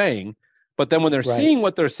what they're saying. But then when they're Right. seeing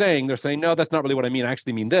what they're saying, no, that's not really what I mean. I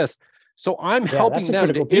actually mean this. So I'm helping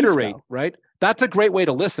them to iterate, right? That's a great way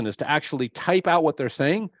to listen, is to actually type out what they're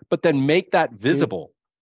saying, but then make that visible.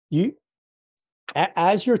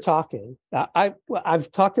 As you're talking,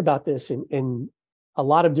 I've talked about this in a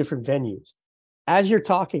lot of different venues. As you're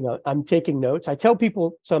talking, I'm taking notes. I tell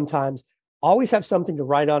people sometimes, always have something to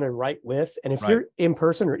write on and write with. And if you're in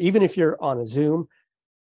person, or even if you're on a Zoom,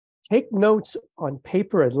 take notes on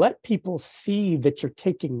paper and let people see that you're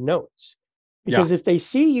taking notes. Because if they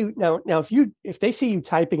see you now, if they see you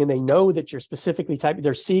typing and they know that you're specifically typing,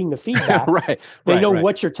 they're seeing the feedback. They know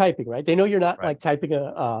what you're typing, right? They know you're not like typing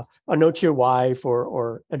a note to your wife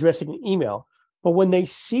or addressing an email. But when they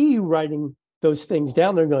see you writing those things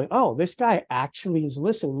down, they're going, oh, this guy actually is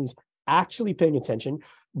listening. He's actually paying attention.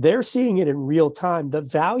 They're seeing it in real time. The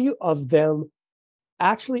value of them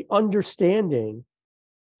actually understanding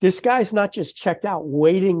this guy's not just checked out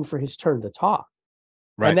waiting for his turn to talk.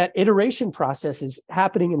 And that iteration process is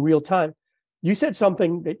happening in real time. You said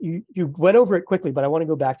something that you went over it quickly, but I want to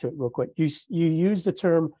go back to it real quick. You used the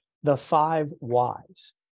term the 5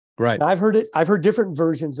 whys. Right. Now, I've heard different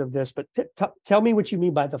versions of this, but tell me what you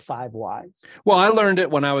mean by the 5 whys. Well, I learned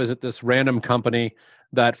it when I was at this random company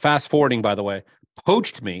that, fast forwarding, by the way,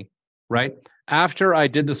 poached me, right? After I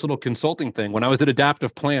did this little consulting thing, when I was at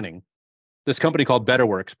Adaptive Planning, this company called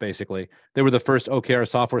BetterWorks, basically, they were the first OKR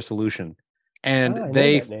software solution. And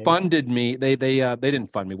they funded me. They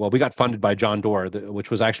didn't fund me. Well, we got funded by John Doerr,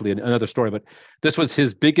 which was actually another story. But this was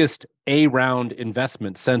his biggest A-round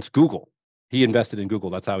investment since Google. He invested in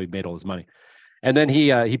Google. That's how he made all his money. And then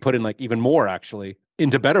he put in like even more actually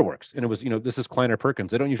into BetterWorks. And it was, this is Kleiner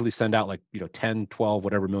Perkins. They don't usually send out like 10, 12,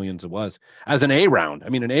 whatever millions it was as an A-round. I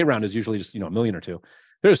mean, an A-round is usually just $1 million or $2 million.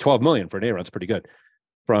 There's 12 million for an A-round. It's pretty good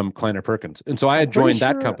from Kleiner Perkins. And so I had joined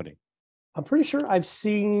that company. I'm pretty sure I've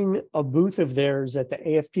seen a booth of theirs at the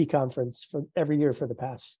AFP conference for every year for the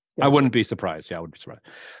past. I wouldn't be surprised. Yeah, I would be surprised.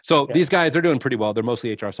 So these guys, they're doing pretty well. They're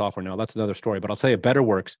mostly HR software now. That's another story. But I'll tell you,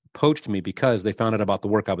 BetterWorks poached me because they found out about the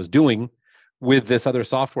work I was doing with this other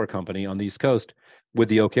software company on the East Coast with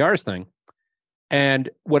the OKRs thing. And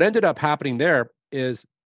what ended up happening there is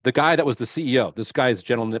the guy that was the CEO, this guy's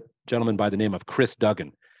gentleman by the name of Chris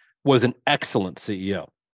Duggan, was an excellent CEO.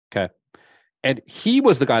 Okay. And he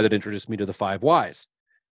was the guy that introduced me to the 5 whys.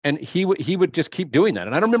 And he would just keep doing that.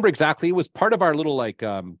 And I don't remember exactly. It was part of our little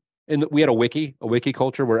we had a wiki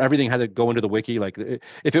culture where everything had to go into the wiki. Like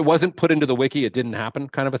if it wasn't put into the wiki, it didn't happen,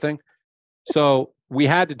 kind of a thing. So we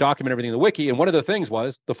had to document everything in the wiki. And one of the things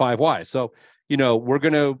was the 5 whys. So, we're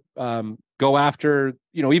going to go after,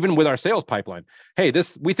 even with our sales pipeline. Hey,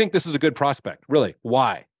 we think this is a good prospect. Really?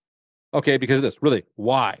 Why? Okay, because of this. Really?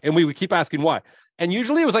 Why? And we would keep asking why. And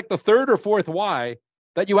usually it was like the 3rd or 4th why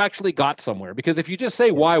that you actually got somewhere. Because if you just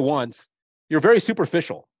say why once, you're very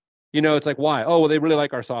superficial. It's like, why? Oh, well, they really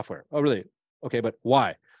like our software. Oh, really? Okay, but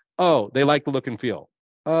why? Oh, they like the look and feel.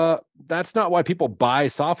 That's not why people buy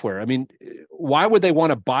software. I mean, why would they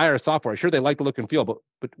want to buy our software? Sure, they like the look and feel, but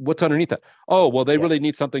what's underneath that? Oh, well, they really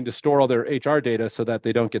need something to store all their HR data so that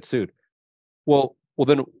they don't get sued. Well,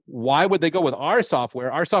 then why would they go with our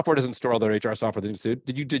software? Our software doesn't store all their HR software.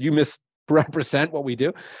 Did you misrepresent what we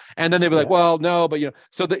do? And then they'd be like, well, no, but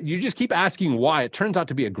so that you just keep asking why. It turns out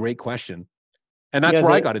to be a great question. And that's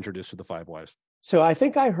where I got introduced to the 5 whys. So I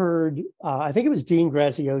think I heard, I think it was Dean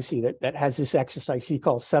Graziosi that has this exercise he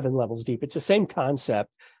calls 7 levels deep. It's the same concept,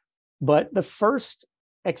 but the first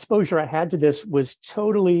exposure I had to this was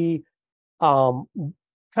totally kind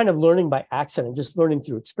of learning by accident, just learning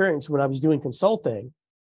through experience when I was doing consulting.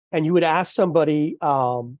 And you would ask somebody,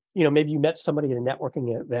 maybe you met somebody at a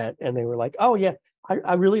networking event and they were like, oh yeah,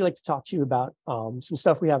 I really like to talk to you about some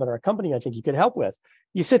stuff we have in our company I think you could help with.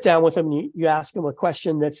 You sit down with them and you ask them a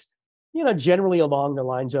question that's, generally along the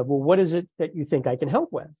lines of, well, what is it that you think I can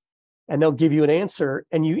help with? And they'll give you an answer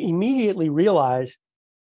and you immediately realize,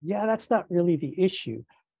 yeah, that's not really the issue.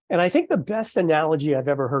 And I think the best analogy I've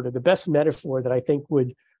ever heard, or the best metaphor that I think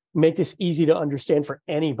would make this easy to understand for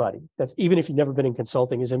anybody, that's even if you've never been in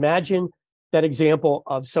consulting, is imagine that example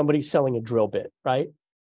of somebody selling a drill bit, right?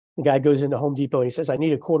 The guy goes into Home Depot and he says, I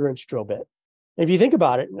need a 1/4-inch drill bit. And if you think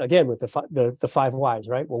about it, again, with the 5 whys,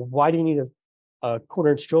 right? Well, why do you need a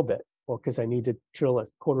 1/4-inch drill bit? Well, because I need to drill a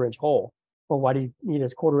 1/4-inch hole. Well, why do you need a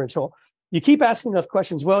 1/4-inch hole? You keep asking enough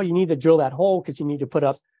questions. Well, you need to drill that hole because you need to put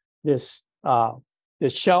up this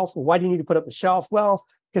shelf. Well, why do you need to put up the shelf? Well,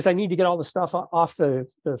 because I need to get all the stuff off the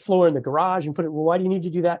floor in the garage and put it. Well, why do you need to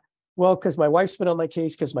do that? Well, because my wife's been on my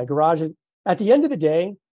case because my garage. At the end of the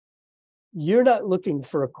day, you're not looking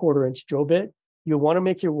for a 1/4-inch drill bit. you want to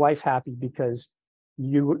make your wife happy because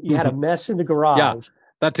you had a mess in the garage. Yeah,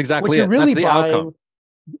 that's exactly what you're it. really That's the buying, outcome.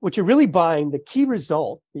 What you're really buying, the key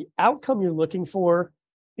result, the outcome you're looking for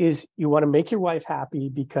is you want to make your wife happy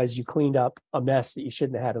because you cleaned up a mess that you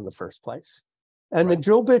shouldn't have had in the first place. And the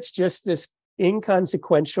drill bit's just this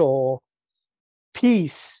inconsequential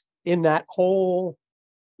piece in that whole,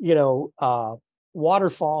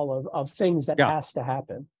 waterfall of things that has to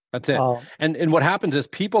happen. That's it. And what happens is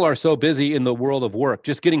people are so busy in the world of work,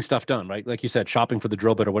 just getting stuff done, right? Like you said, shopping for the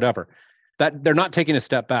drill bit or whatever, that they're not taking a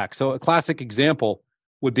step back. So a classic example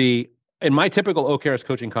would be in my typical OKRs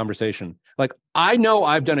coaching conversation. Like, I know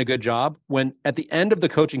I've done a good job when at the end of the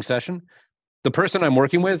coaching session, the person I'm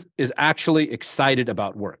working with is actually excited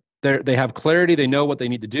about work. They have clarity. They know what they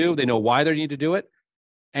need to do. They know why they need to do it.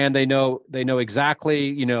 And they know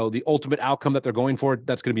exactly, the ultimate outcome that they're going for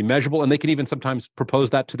that's going to be measurable. And they can even sometimes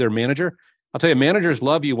propose that to their manager. I'll tell you, managers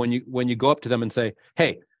love you when you go up to them and say,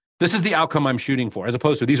 hey, this is the outcome I'm shooting for, as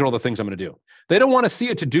opposed to these are all the things I'm going to do. They don't want to see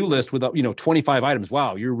a to-do list with 25 items.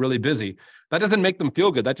 Wow, you're really busy. That doesn't make them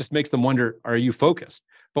feel good. That just makes them wonder, are you focused?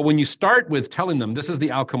 But when you start with telling them this is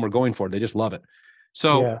the outcome we're going for, they just love it.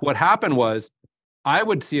 So what happened was, I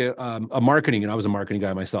would see a marketing, and I was a marketing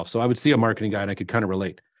guy myself. So I would see a marketing guy and I could kind of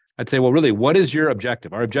relate. I'd say, well, really, what is your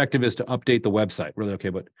objective? Our objective is to update the website. Really?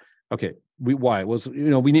 Okay, why? Well,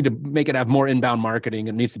 we need to make it have more inbound marketing.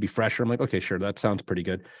 It needs to be fresher. I'm like, okay, sure. That sounds pretty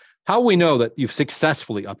good. How will we know that you've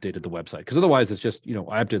successfully updated the website? Because otherwise it's just,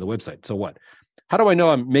 I updated the website. So what? How do I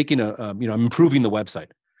know I'm making I'm improving the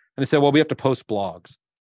website? And they say, well, we have to post blogs.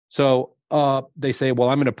 So they say, well,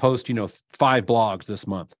 I'm going to post, 5 blogs this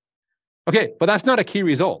month. Okay, but that's not a key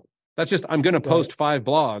result. That's just, I'm going to post 5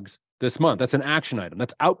 blogs this month. That's an action item.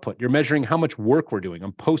 That's output. You're measuring how much work we're doing.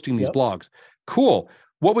 I'm posting these blogs. Cool.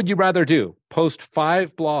 What would you rather do? Post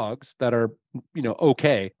 5 blogs that are,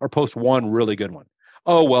 okay, or post 1 really good one?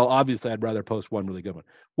 Oh, well, obviously I'd rather post 1 really good one.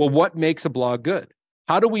 Well, what makes a blog good?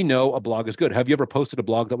 How do we know a blog is good? Have you ever posted a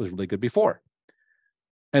blog that was really good before?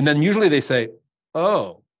 And then usually they say,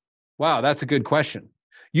 oh, wow, that's a good question.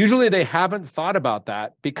 Usually they haven't thought about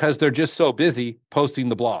that because they're just so busy posting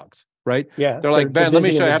the blogs, right? Yeah. They're like, Ben, let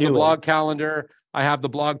me show you. I have the blog calendar. I have the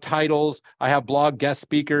blog titles. I have blog guest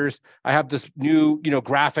speakers. I have this new,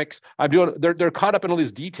 graphics. They're caught up in all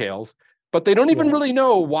these details, but they don't even really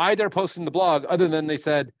know why they're posting the blog other than they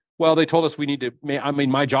said, well, they told us we need to,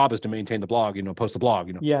 my job is to maintain the blog, post the blog,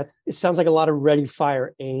 Yeah. It sounds like a lot of ready,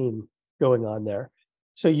 fire, aim going on there.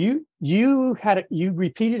 So you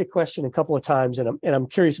repeated a question a couple of times, and I'm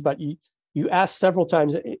curious about you. You asked several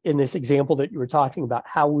times in this example that you were talking about,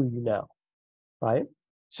 how will you know, right?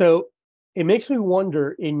 So it makes me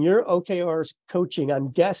wonder, in your OKRs coaching,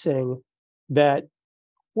 I'm guessing that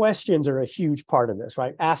questions are a huge part of this,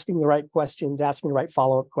 right? Asking the right questions, asking the right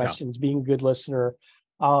follow-up questions, being a good listener.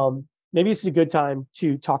 Maybe this is a good time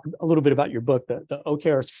to talk a little bit about your book, the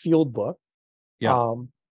OKRs Field Book.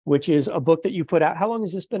 Which is a book that you put out. How long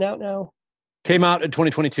has this been out now? Came out in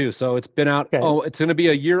 2022. So it's been out. Okay. Oh, it's going to be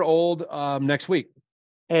a year old next week.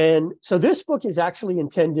 And so this book is actually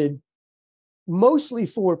intended mostly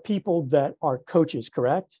for people that are coaches,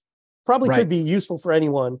 correct? Probably could be useful for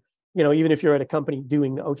anyone, even if you're at a company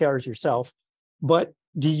doing OKRs yourself. But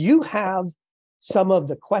do you have some of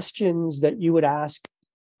the questions that you would ask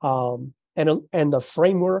and the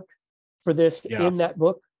framework for this in that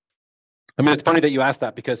book? I mean, it's funny that you asked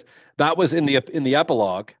that, because that was in the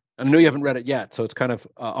epilogue. And I know you haven't read it yet, so it's kind of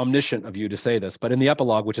omniscient of you to say this. But in the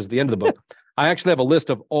epilogue, which is the end of the book, I actually have a list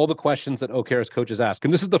of all the questions that OKRs coaches ask.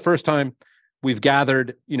 And this is the first time we've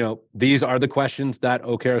gathered, these are the questions that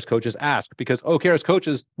OKRs coaches ask, because OKRs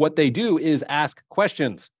coaches, what they do is ask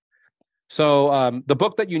questions. So the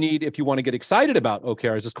book that you need if you want to get excited about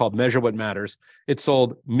OKRs is called Measure What Matters. It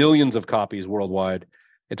sold millions of copies worldwide.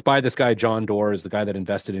 It's by this guy, John Doerr, is the guy that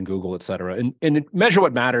invested in Google, et cetera. And Measure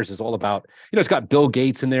What Matters is all about, it's got Bill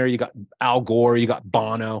Gates in there. You got Al Gore, you got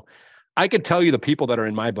Bono. I could tell you the people that are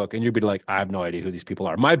in my book, and you'd be like, I have no idea who these people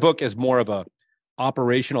are. My book is more of a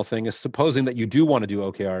operational thing, is supposing that you do want to do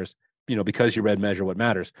OKRs, because you read Measure What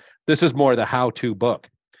Matters. This is more the how-to book.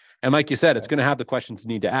 And like you said, it's going to have the questions you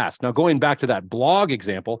need to ask. Now, going back to that blog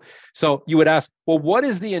example, so you would ask, well, what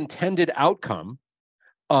is the intended outcome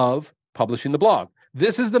of publishing the blog?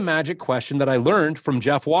 This is the magic question that I learned from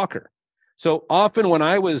Jeff Walker. So often when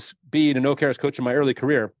I was being an OKRs coach in my early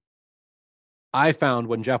career, I found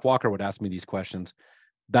when Jeff Walker would ask me these questions,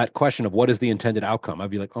 that question of what is the intended outcome, I'd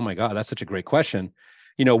be like, oh my God, that's such a great question.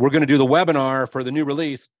 We're going to do the webinar for the new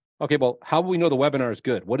release. Okay, well, how will we know the webinar is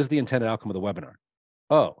good? What is the intended outcome of the webinar?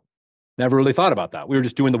 Oh, never really thought about that. We were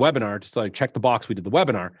just doing the webinar, just like check the box, we did the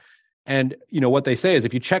webinar. And what they say is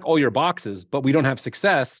if you check all your boxes, but we don't have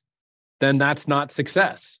success, then that's not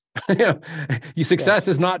success. Your success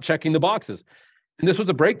is not checking the boxes. And this was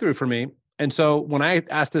a breakthrough for me. And so when I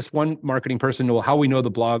asked this one marketing person, well, how we know the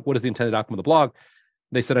blog, what is the intended outcome of the blog?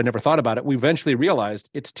 They said, I never thought about it. We eventually realized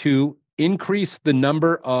it's to increase the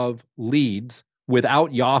number of leads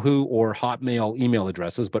without Yahoo or Hotmail email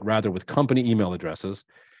addresses, but rather with company email addresses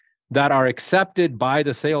that are accepted by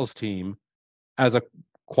the sales team as a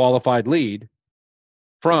qualified lead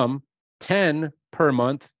from 10 per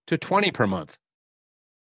month to 20 per month.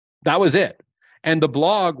 That was it. And the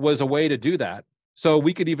blog was a way to do that. So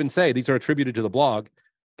we could even say these are attributed to the blog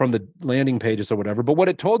from the landing pages or whatever. But what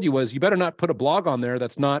it told you was you better not put a blog on there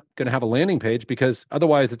that's not going to have a landing page, because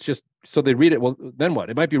otherwise it's just so they read it. Well, then what?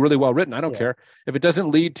 It might be really well written. I don't care. If it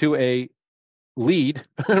doesn't lead to a lead,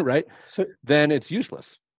 right? So then it's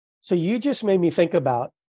useless. So you just made me think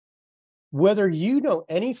about whether you know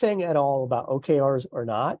anything at all about OKRs or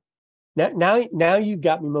not. Now you've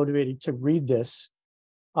got me motivated to read this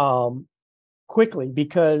quickly,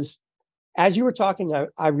 because as you were talking,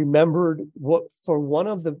 I remembered what for one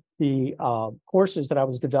of the courses that I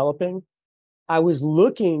was developing, I was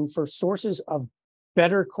looking for sources of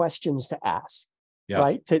better questions to ask,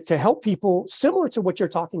 right? To help people, similar to what you're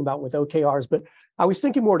talking about with OKRs, but I was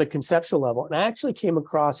thinking more at a conceptual level. And I actually came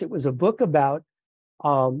across, it was a book about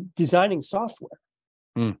designing software.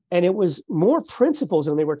 And it was more principles,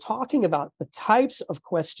 and they were talking about the types of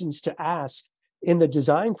questions to ask in the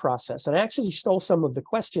design process. And I actually stole some of the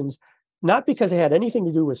questions, not because they had anything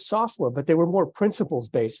to do with software, but they were more principles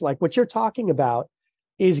based. Like what you're talking about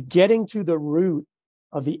is getting to the root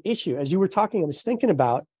of the issue. As you were talking, I was thinking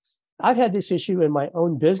about, I've had this issue in my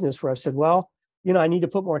own business where I've said, well, I need to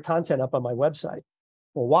put more content up on my website.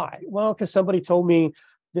 Well, why? Well, because somebody told me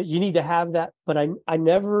that you need to have that, but I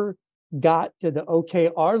never got to the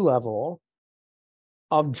OKR level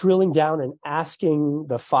of drilling down and asking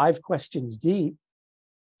the 5 questions deep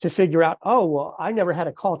to figure out, oh, well, I never had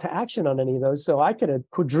a call to action on any of those. So I could have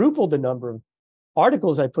quadrupled the number of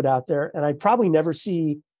articles I put out there, and I'd probably never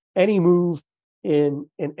see any move in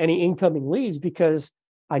any incoming leads because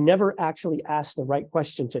I never actually asked the right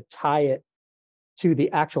question to tie it to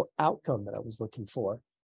the actual outcome that I was looking for.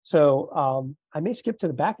 So I may skip to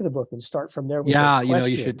the back of the book and start from there with those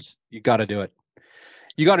questions. You got to do it.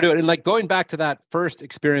 You got to do it. And like going back to that first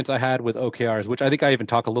experience I had with OKRs, which I think I even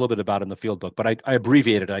talk a little bit about in the field book, but I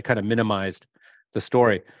abbreviated it. I kind of minimized the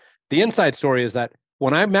story. The inside story is that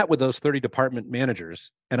when I met with those 30 department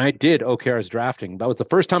managers and I did OKRs drafting, that was the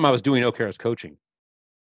first time I was doing OKRs coaching.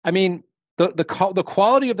 I mean, the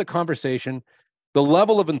quality of the conversation, the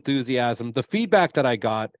level of enthusiasm, the feedback that I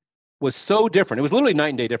got was so different. It was literally night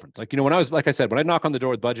and day difference. Like, when I was, like I said, when I knock on the door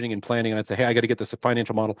with budgeting and planning and I'd say, hey, I got to get this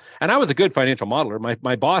financial model. And I was a good financial modeler.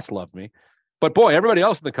 My boss loved me. But boy, everybody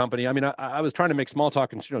else in the company, I mean, I was trying to make small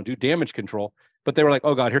talk and do damage control. But they were like,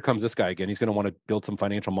 oh God, here comes this guy again. He's going to want to build some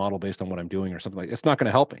financial model based on what I'm doing or something like that. It's not going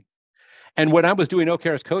to help me. And when I was doing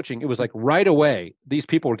OKRs coaching, it was like right away, these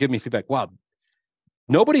people were giving me feedback. Wow,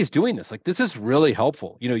 nobody's doing this. Like, this is really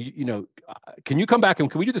helpful. Can you come back and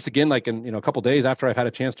can we do this again? Like in, a couple of days after I've had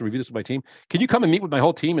a chance to review this with my team, can you come and meet with my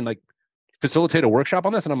whole team and like facilitate a workshop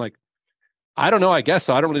on this? And I'm like, I don't know. I guess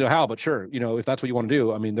so. I don't really know how, but sure. If that's what you want to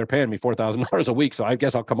do, I mean, they're paying me $4,000 a week. So I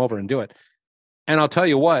guess I'll come over and do it. And I'll tell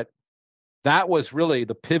you what, that was really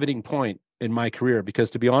the pivoting point in my career, because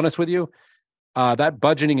to be honest with you, that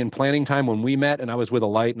budgeting and planning time when we met and I was with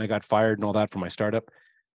Alight and I got fired and all that from my startup,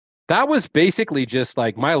 that was basically just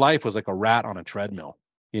like my life was like a rat on a treadmill,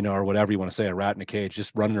 or whatever you want to say, a rat in a cage,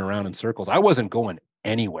 just running around in circles. I wasn't going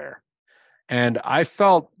anywhere. And I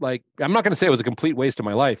felt like, I'm not going to say it was a complete waste of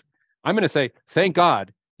my life. I'm going to say, thank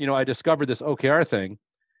God, I discovered this OKR thing,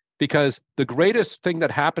 because the greatest thing that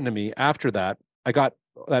happened to me after that, I got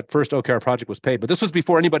that first OKR project was paid, but this was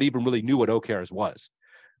before anybody even really knew what OKRs was.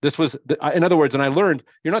 This was, in other words, and I learned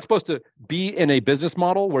you're not supposed to be in a business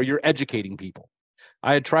model where you're educating people.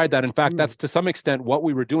 I had tried that. In fact, that's to some extent what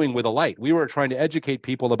we were doing with Alight. We were trying to educate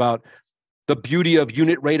people about the beauty of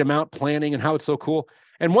unit rate amount planning and how it's so cool.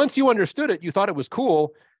 And once you understood it, you thought it was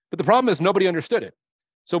cool. But the problem is nobody understood it.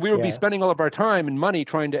 So we would be spending all of our time and money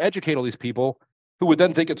trying to educate all these people who would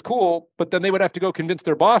then think it's cool, but then they would have to go convince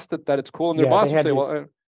their boss that it's cool. And their boss would say, well,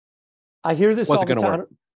 I hear this all the time.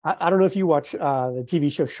 I don't know if you watch the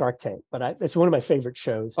TV show Shark Tank, but it's one of my favorite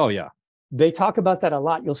shows. Oh, yeah. They talk about that a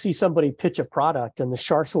lot. You'll see somebody pitch a product and the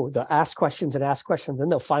sharks will ask questions and ask questions, and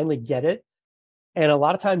they'll finally get it. And a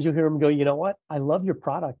lot of times you'll hear them go, you know what? I love your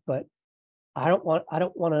product, but I don't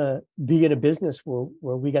want to be in a business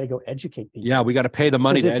where we got to go educate people. Yeah, we got to pay the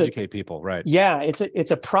money to educate people, right? Yeah,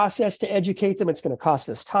 it's a process to educate them. It's going to cost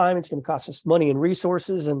us time. It's going to cost us money and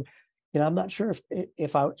resources. And I'm not sure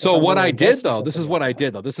if I. So what I did though, this is what I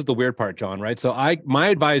did though. This is the weird part, John. Right? So my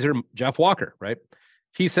advisor, Jeff Walker, right?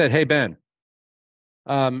 He said, "Hey Ben,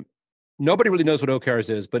 nobody really knows what OKRs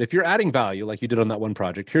is, but if you're adding value like you did on that one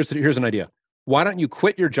project, here's an idea. Why don't you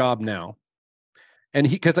quit your job now?" And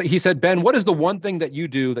because he said, "Ben, what is the one thing that you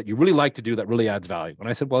do that you really like to do that really adds value?" And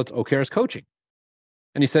I said, "Well, it's OKRs coaching."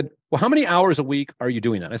 And he said, "Well, how many hours a week are you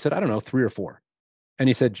doing that?" I said, "I don't know, 3 or 4." And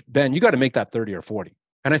he said, "Ben, you got to make that 30 or 40.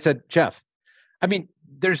 And I said, "Jeff, I mean,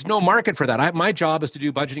 there's no market for that. My job is to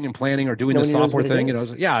do budgeting and planning or doing this software thing."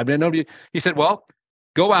 Yeah, I mean, nobody. He said, "Well,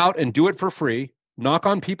 go out and do it for free. Knock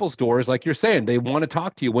on people's doors, like you're saying. They want to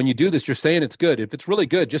talk to you. When you do this, you're saying it's good. If it's really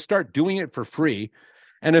good, just start doing it for free.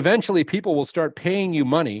 And eventually people will start paying you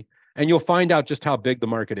money and you'll find out just how big the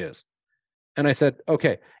market is." And I said,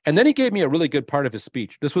 "Okay." And then he gave me a really good part of his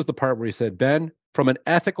speech. This was the part where he said, "Ben, from an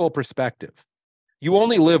ethical perspective, you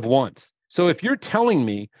only live once. So if you're telling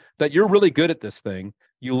me that you're really good at this thing,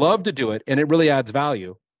 you love to do it, and it really adds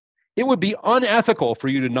value, it would be unethical for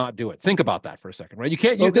you to not do it." Think about that for a second, right? You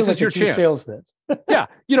can't, this is your chance. Salesman. Yeah.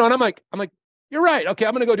 And I'm like, "You're right. Okay,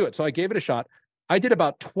 I'm going to go do it." So I gave it a shot. I did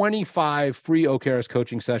about 25 free OKRs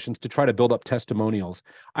coaching sessions to try to build up testimonials.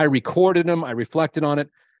 I recorded them. I reflected on it.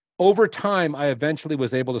 Over time, I eventually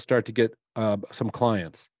was able to start to get some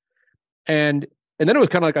clients. And then it was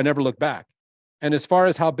kind of like I never looked back. And as far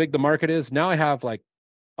as how big the market is, now I have like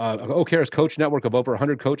an OKRs Coach Network of over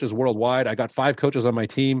 100 coaches worldwide. I got 5 coaches on my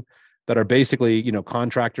team that are basically,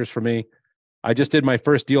 contractors for me. I just did my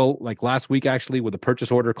first deal like last week, actually, with a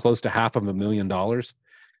purchase order close to $500,000.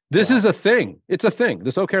 This is a thing. It's a thing.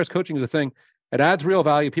 This OKRs coaching is a thing. It adds real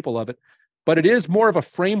value. People love it. But it is more of a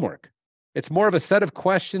framework. It's more of a set of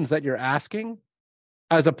questions that you're asking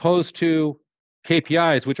as opposed to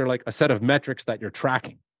KPIs, which are like a set of metrics that you're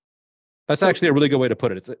tracking. That's actually a really good way to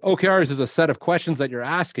put it. OKRs is a set of questions that you're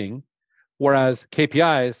asking, whereas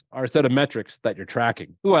KPIs are a set of metrics that you're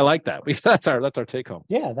tracking. Ooh, I like that. That's our take home.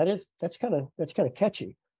 Yeah, that's kind of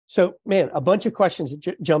catchy. So, man, a bunch of questions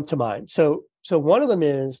jump to mind. So one of them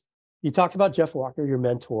is, you talked about Jeff Walker, your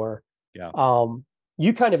mentor. Yeah.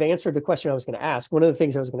 You kind of answered the question I was going to ask. One of the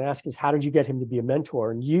things I was going to ask is, how did you get him to be a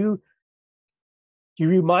mentor? And you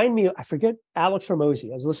remind me, I forget, Alex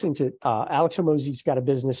Hormozi. I was listening to Alex Hormozi's got a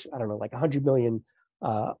business, I don't know, like 100 million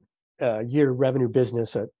year revenue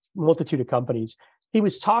business, a multitude of companies. He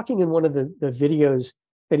was talking in one of the videos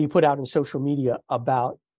that he put out in social media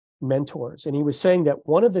about mentors. And he was saying that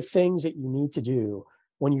one of the things that you need to do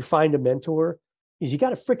when you find a mentor is you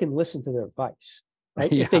got to freaking listen to their advice,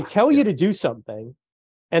 right? Yeah. If they tell you to do something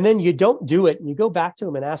and then you don't do it and you go back to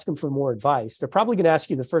them and ask them for more advice, they're probably going to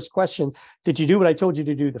ask you the first question, did you do what I told you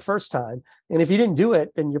to do the first time? And if you didn't do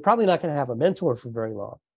it, then you're probably not going to have a mentor for very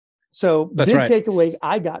long. So the big takeaway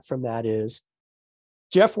I got from that is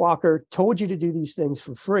Jeff Walker told you to do these things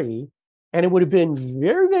for free, and it would have been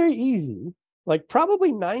very, very easy. Like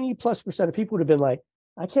probably 90+% of people would have been like,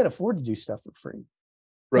 I can't afford to do stuff for free.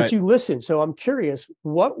 Right. But you listened. So I'm curious,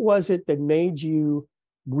 what was it that made you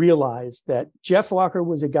realize that Jeff Walker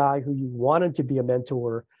was a guy who you wanted to be a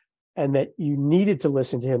mentor and that you needed to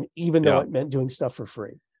listen to him, even though it meant doing stuff for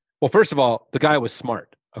free? Well, first of all, the guy was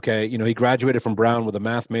smart. Okay. He graduated from Brown with a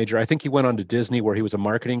math major. I think he went on to Disney where he was a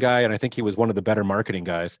marketing guy. And I think he was one of the better marketing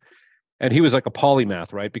guys. And he was like a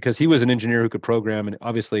polymath, right? Because he was an engineer who could program. And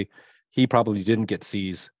obviously he probably didn't get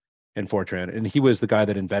C's in Fortran. And he was the guy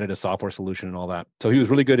that invented a software solution and all that. So he was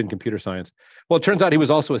really good in computer science. Well, it turns out he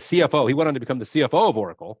was also a CFO. He went on to become the CFO of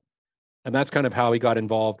Oracle. And that's kind of how he got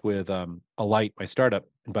involved with Alight, my startup,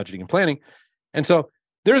 in budgeting and planning. And so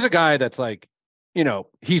there's a guy that's like,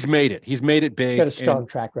 he's made it. He's made it big. He's got a strong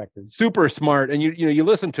track record. Super smart. And you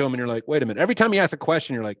listen to him and you're like, wait a minute. Every time he asks a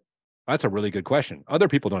question, you're like, that's a really good question. Other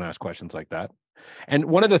people don't ask questions like that. And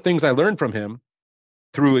one of the things I learned from him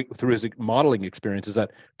through his modeling experience is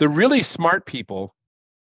that the really smart people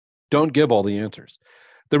don't give all the answers.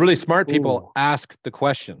 The really smart people ask the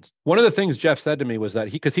questions. One of the things Jeff said to me was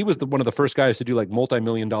that because he was one of the first guys to do like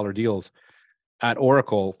multi-million-dollar deals at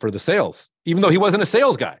Oracle for the sales, even though he wasn't a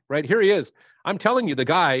sales guy, right? Here he is. I'm telling you, the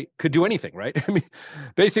guy could do anything, right? I mean,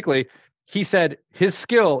 basically, he said his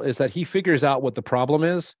skill is that he figures out what the problem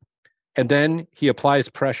is, and then he applies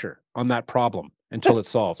pressure on that problem until it's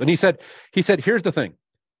solved. And he said, here's the thing.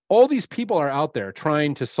 All these people are out there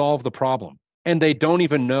trying to solve the problem, and they don't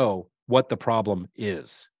even know what the problem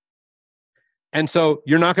is. And so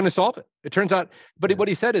you're not going to solve it. It turns out, but what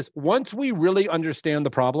he said is, once we really understand the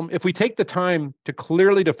problem, if we take the time to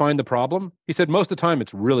clearly define the problem, he said most of the time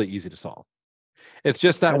it's really easy to solve. It's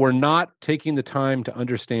just that we're not taking the time to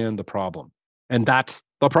understand the problem. And that's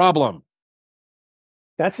the problem.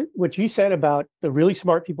 That's what you said about the really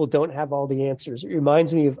smart people don't have all the answers. It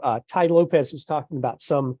reminds me of Ty Lopez was talking about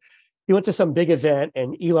he went to some big event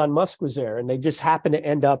and Elon Musk was there, and they just happened to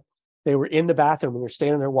end up, they were in the bathroom and they're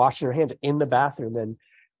standing there washing their hands in the bathroom. And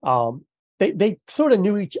they sort of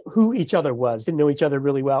knew who each other was, didn't know each other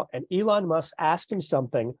really well. And Elon Musk asked him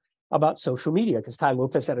something about social media, because Ty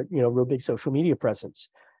Lopez had a real big social media presence.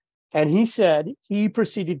 And he said he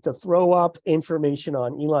proceeded to throw up information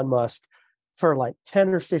on Elon Musk for like 10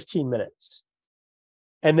 or 15 minutes.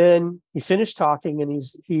 And then he finished talking and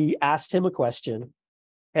he asked him a question.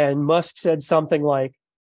 And Musk said something like,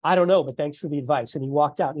 I don't know, but thanks for the advice. And he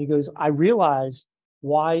walked out and he goes, I realized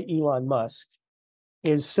why Elon Musk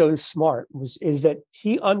is so smart is that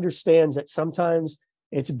he understands that sometimes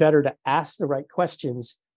it's better to ask the right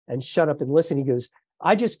questions and shut up and listen. He goes,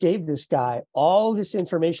 I just gave this guy all this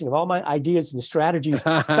information of all my ideas and strategies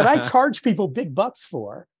that I charge people big bucks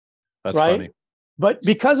for. That's right. Funny. But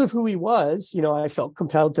because of who he was, I felt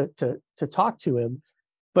compelled to talk to him.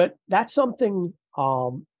 But that's something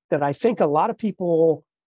that I think a lot of people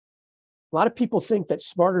think that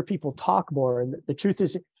smarter people talk more. And the truth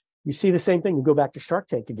is, you see the same thing. You go back to Shark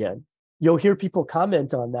Tank again. You'll hear people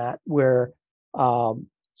comment on that where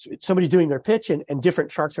somebody's doing their pitch and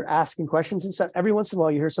different sharks are asking questions and stuff. Every once in a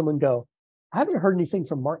while, you hear someone go, I haven't heard anything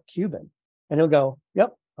from Mark Cuban. And he'll go,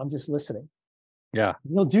 yep, I'm just listening. Yeah.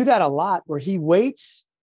 He'll do that a lot where he waits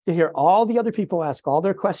to hear all the other people ask all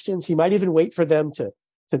their questions. He might even wait for them to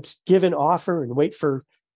give an offer and wait for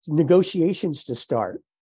negotiations to start.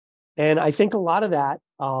 And I think a lot of that,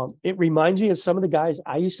 it reminds me of some of the guys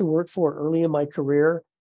I used to work for early in my career,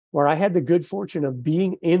 where I had the good fortune of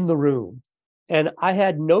being in the room and I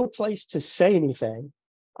had no place to say anything.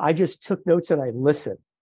 I just took notes and I listened.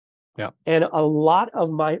 Yeah. And a lot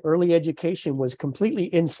of my early education was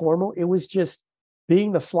completely informal. It was just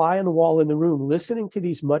being the fly on the wall in the room, listening to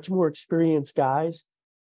these much more experienced guys,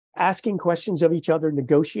 asking questions of each other,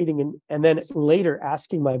 negotiating, and then later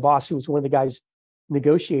asking my boss, who was one of the guys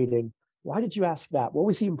negotiating, why did you ask that? What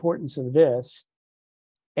was the importance of this?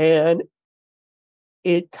 And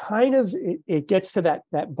it kind of, it gets to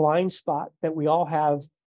that blind spot that we all have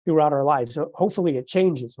throughout our lives. So hopefully it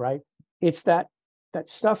changes, right? It's that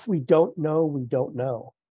stuff we don't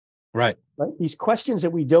know. Right. These questions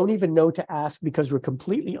that we don't even know to ask because we're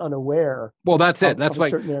completely unaware. Well, that's it. That's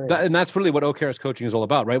like, and that's really what OKRs coaching is all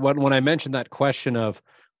about, right? When I mentioned that question of,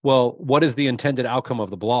 well, what is the intended outcome of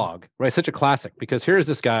the blog, right? Such a classic, because here's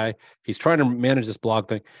this guy, he's trying to manage this blog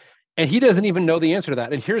thing, and he doesn't even know the answer to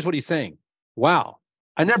that. And here's what he's saying. Wow,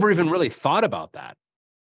 I never even really thought about that.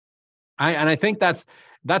 I think that's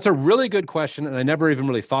a really good question, and I never even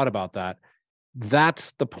really thought about that.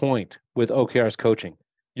 That's the point with OKRs coaching.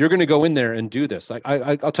 You're going to go in there and do this.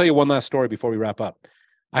 I'll tell you one last story before we wrap up.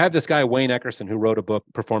 I have this guy, Wayne Eckerson, who wrote a book,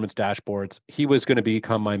 Performance Dashboards. He was going to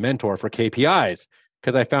become my mentor for KPIs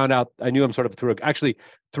because I found out, I knew him sort of through God, I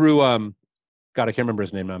can't remember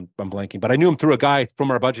his name. I'm blanking, but I knew him through a guy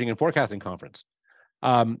from our budgeting and forecasting conference.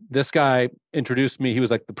 This guy introduced me. He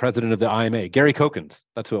was like the president of the IMA, Gary Kokens.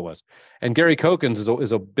 That's who it was. And Gary Kokens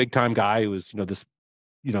is a big time guy who is, this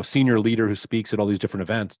senior leader who speaks at all these different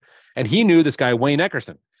events. And he knew this guy, Wayne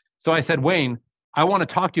Eckerson. So I said, Wayne, I want to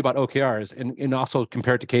talk to you about OKRs and also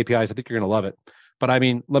compare it to KPIs. I think you're going to love it. But I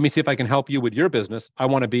mean, let me see if I can help you with your business. I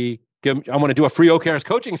want to do a free OKRs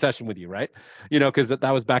coaching session with you, right? Because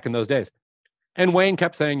that was back in those days. And Wayne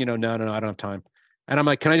kept saying, no, I don't have time. And I'm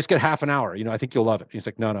like, can I just get half an hour? I think you'll love it. He's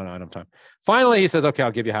like, no, I don't have time. Finally, he says, okay,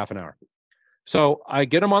 I'll give you half an hour. So I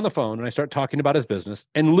get him on the phone and I start talking about his business.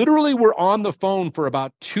 And literally we're on the phone for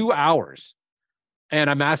about 2 hours.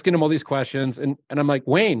 And I'm asking him all these questions. And I'm like,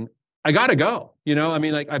 Wayne, I got to go. I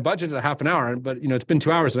budgeted a half an hour, but it's been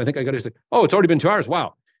 2 hours. And I think I got to say, oh, it's already been 2 hours.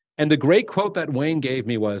 Wow. And the great quote that Wayne gave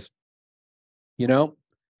me was,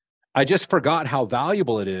 I just forgot how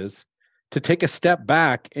valuable it is to take a step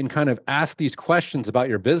back and kind of ask these questions about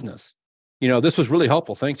your business. This was really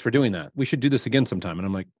helpful. Thanks for doing that. We should do this again sometime. And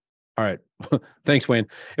I'm like, all right. Thanks, Wayne.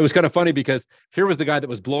 It was kind of funny because here was the guy that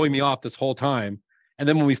was blowing me off this whole time. And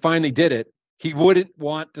then when we finally did it, he wouldn't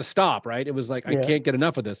want to stop, right? It was like, I can't get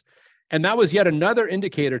enough of this. And that was yet another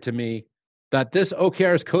indicator to me that this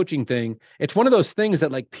OKRs coaching thing, it's one of those things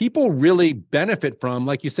that like people really benefit from,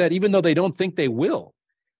 like you said, even though they don't think they will.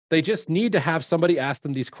 They just need to have somebody ask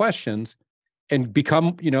them these questions and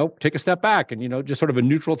become, take a step back and, just sort of a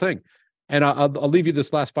neutral thing. And I'll leave you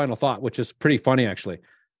this last final thought, which is pretty funny, actually.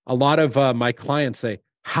 A lot of my clients say,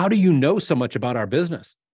 how do you know so much about our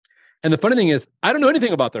business? And the funny thing is, I don't know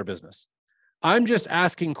anything about their business. I'm just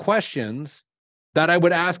asking questions that I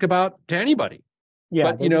would ask about to anybody.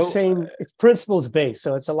 Yeah, But, the same, it's principles based.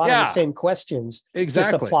 So it's a lot of the same questions,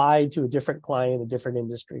 exactly, just applied to a different client, a different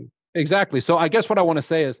industry. Exactly. So I guess what I want to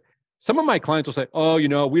say is some of my clients will say, oh,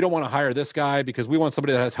 we don't want to hire this guy because we want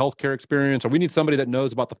somebody that has healthcare experience, or we need somebody that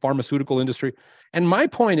knows about the pharmaceutical industry. And my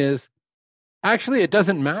point is, actually, it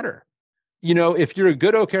doesn't matter. If you're a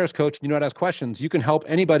good OKRs coach and you know how to ask questions, you can help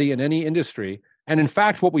anybody in any industry. And in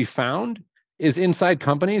fact, what we found is inside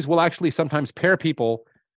companies, we'll actually sometimes pair people,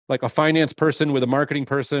 like a finance person with a marketing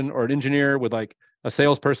person, or an engineer with like a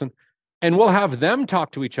salesperson, and we'll have them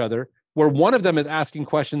talk to each other, where one of them is asking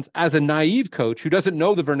questions as a naive coach who doesn't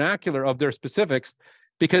know the vernacular of their specifics,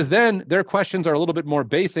 because then their questions are a little bit more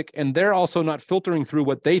basic and they're also not filtering through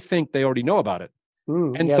what they think they already know about it.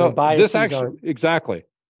 And yeah, so the biases this actually, exactly.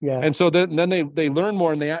 Yeah. And so then they learn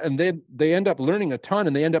more, and they end up learning a ton,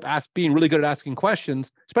 and they end up being really good at asking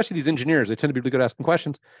questions, especially these engineers. They tend to be really good at asking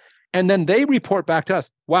questions. And then they report back to us,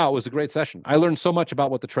 wow, it was a great session. I learned so much about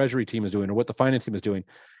what the treasury team is doing or what the finance team is doing.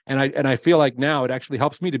 And I feel like now it actually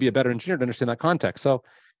helps me to be a better engineer, to understand that context. So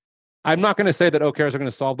I'm not going to say that OKRs are going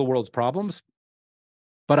to solve the world's problems,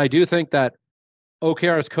 but I do think that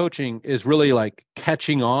OKRs coaching is really like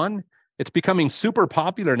catching on. It's becoming super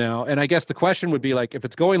popular now. And I guess the question would be like, if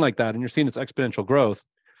it's going like that and you're seeing this exponential growth,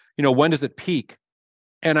 when does it peak?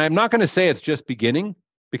 And I'm not going to say it's just beginning,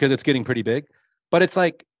 because it's getting pretty big, but it's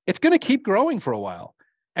like, it's going to keep growing for a while,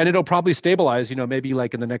 and it'll probably stabilize, maybe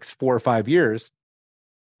like in the next 4 or 5 years.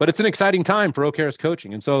 But it's an exciting time for OKRs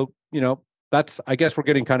coaching. And so, I guess we're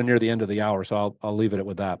getting kind of near the end of the hour. So I'll leave it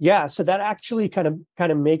with that. Yeah. So that actually kind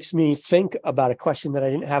of makes me think about a question that I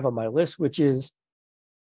didn't have on my list, which is,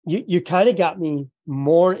 you kind of got me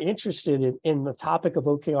more interested in the topic of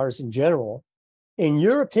OKRs in general. In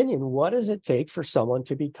your opinion, what does it take for someone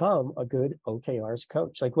to become a good OKRs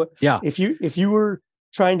coach? Like, what? Yeah. If you were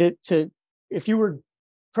trying if you were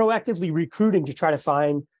proactively recruiting to try to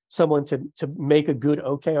find someone to make a good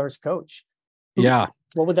OKRs coach,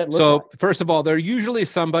 what would that look like? So first of all, they're usually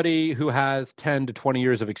somebody who has 10 to 20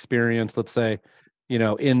 years of experience, let's say,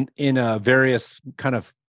 in a various kind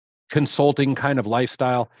of consulting kind of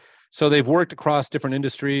lifestyle. So they've worked across different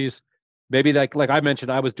industries. Maybe like I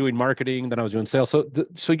mentioned, I was doing marketing, then I was doing sales.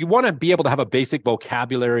 So you want to be able to have a basic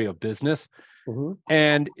vocabulary of business. Mm-hmm.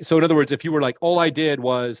 And so in other words, if you were like, all I did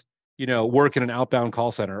was, work in an outbound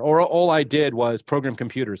call center, or all I did was program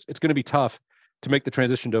computers, it's going to be tough to make the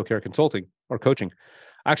transition to OKR consulting or coaching.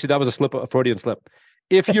 Actually, that was a Freudian slip.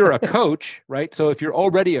 If you're a coach, right? So if you're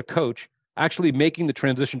already a coach, actually making the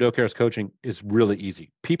transition to OKRs coaching is really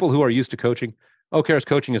easy. People who are used to coaching, OKRs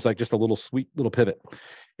coaching is like just a little sweet little pivot.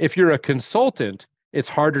 If you're a consultant, it's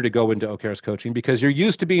harder to go into OKRs coaching, because you're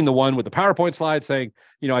used to being the one with the PowerPoint slide saying,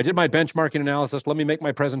 I did my benchmarking analysis. Let me make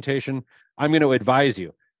my presentation. I'm going to advise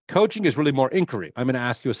you. Coaching is really more inquiry. I'm going to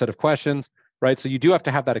ask you a set of questions, right? So you do have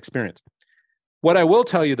to have that experience. What I will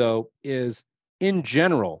tell you, though, is in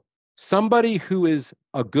general, somebody who is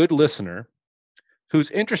a good listener, who's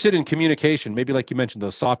interested in communication, maybe like you mentioned,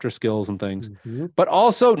 those softer skills and things, Mm-hmm. but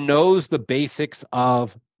also knows the basics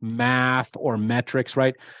of math or metrics,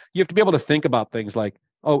 right? You have to be able to think about things like,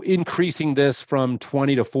 oh, increasing this from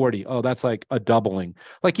 20 to 40. Oh, that's like a doubling.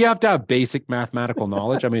 Like, you have to have basic mathematical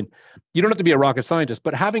knowledge. I mean, you don't have to be a rocket scientist,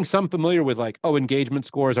 but having some familiar with like, oh, engagement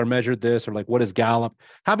scores are measured this, or like, what is Gallup?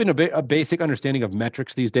 Having a basic understanding of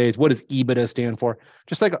metrics these days. What does EBITDA stand for?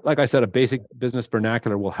 Just like I said, a basic business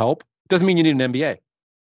vernacular will help. Doesn't mean you need an MBA.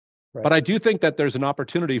 Right. But I do think that there's an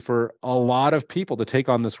opportunity for a lot of people to take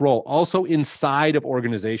on this role, also inside of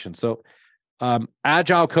organizations. So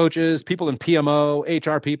agile coaches, people in PMO,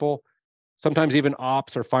 HR people, sometimes even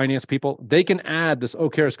ops or finance people, they can add this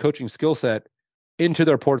OKRs coaching skill set into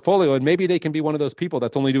their portfolio. And maybe they can be one of those people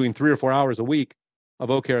that's only doing 3 or 4 hours a week of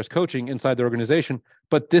OKRs coaching inside their organization.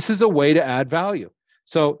 But this is a way to add value.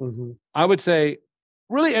 So I would say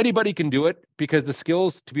really anybody can do it, because the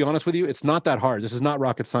skills, to be honest with you, it's not that hard. This is not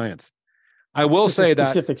rocket science. I will say that a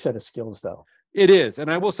specific set of skills, though. It is. And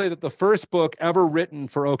I will say that the first book ever written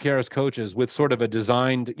for OKRs coaches with sort of a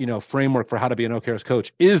designed, framework for how to be an OKRs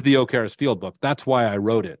coach is the OKRs Field Book. That's why I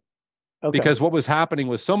wrote it. Okay. Because what was happening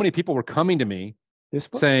was so many people were coming to me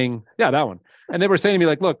saying, yeah, that one. And they were saying to me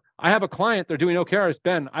like, look, I have a client, they're doing OKRs.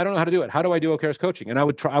 Ben, I don't know how to do it. How do I do OKRs coaching? And I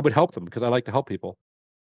would help them, because I like to help people.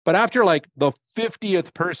 But after like the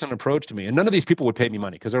 50th person approached me, and none of these people would pay me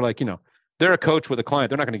money, because they're like, they're a coach with a client.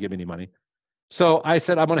 They're not going to give me any money. So I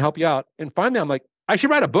said, I'm going to help you out. And finally, I'm like, I should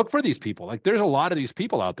write a book for these people. Like, there's a lot of these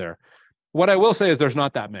people out there. What I will say is there's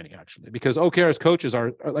not that many actually, because OKRs coaches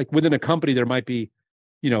are like within a company, there might be,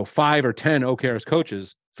 5 or 10 OKRs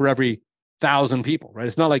coaches for every 1,000 people, right?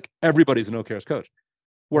 It's not like everybody's an OKRs coach.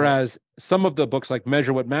 Whereas some of the books like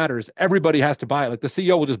Measure What Matters, everybody has to buy it. Like the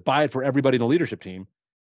CEO will just buy it for everybody in the leadership team.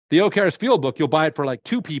 The OKRs Field Book, you'll buy it for like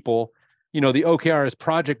 2 people, the OKRs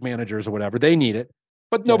project managers or whatever, they need it,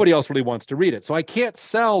 but nobody else really wants to read it. So I can't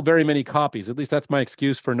sell very many copies. At least that's my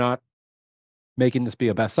excuse for not making this be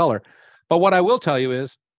a bestseller. But what I will tell you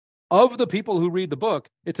is, of the people who read the book,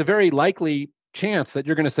 it's a very likely chance that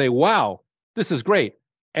you're going to say, wow, this is great.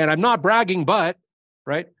 And I'm not bragging, but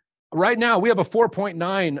right now we have a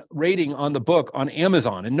 4.9 rating on the book on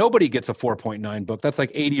Amazon, and nobody gets a 4.9 book. That's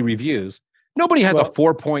like 80 reviews. Nobody has a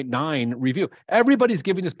 4.9 review. Everybody's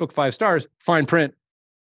giving this book 5 stars, fine print,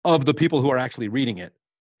 of the people who are actually reading it.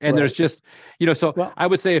 And there's just, I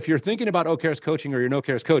would say if you're thinking about OKRs coaching or you're an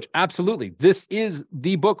OKRs coach, absolutely, this is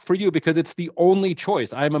the book for you because it's the only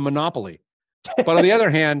choice. I'm a monopoly. But on the other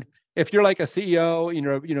hand, if you're like a CEO,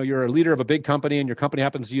 you're a leader of a big company and your company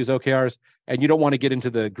happens to use OKRs and you don't want to get into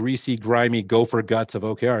the greasy, grimy gopher guts of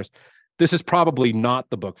OKRs, this is probably not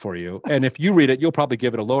the book for you. And if you read it, you'll probably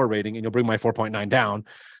give it a lower rating and you'll bring my 4.9 down.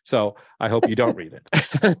 So I hope you don't read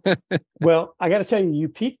it. Well, I got to tell you, you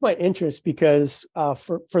piqued my interest because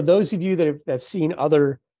for those of you that have seen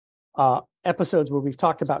other episodes where we've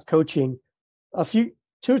talked about coaching, 2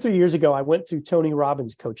 or 3 years ago, I went through Tony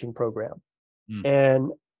Robbins' coaching program.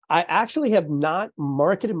 And I actually have not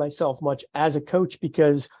marketed myself much as a coach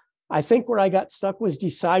because I think where I got stuck was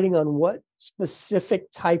deciding on what specific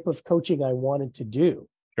type of coaching I wanted to do.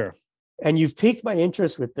 Sure. And you've piqued my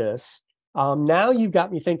interest with this. Now you've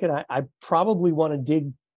got me thinking I probably want to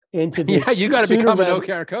dig into this. Yeah, you got to become an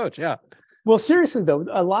OKR coach. Yeah. Well, seriously though,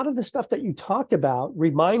 a lot of the stuff that you talked about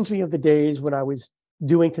reminds me of the days when I was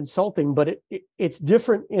doing consulting, but it's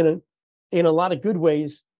different in a lot of good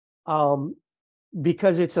ways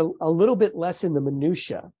because it's a little bit less in the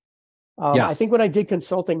minutia. I think when I did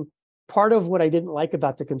consulting, part of what I didn't like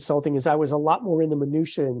about the consulting is I was a lot more in the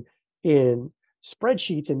minutia in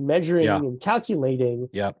spreadsheets and measuring and calculating,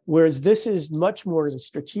 whereas this is much more at a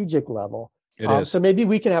strategic level. It is. So maybe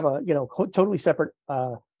we can have a totally separate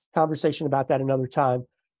conversation about that another time.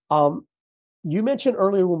 You mentioned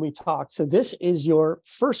earlier when we talked, so this is your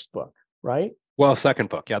first book, right? Well, second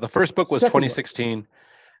book. Yeah, the first book was 2016.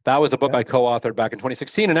 That was a book I co-authored back in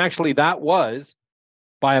 2016. And actually that was,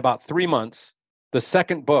 by about 3 months, the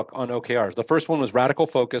second book on OKRs. The first one was Radical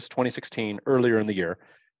Focus 2016, earlier in the year.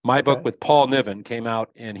 My book with Paul Niven came out,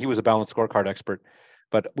 and he was a balanced scorecard expert,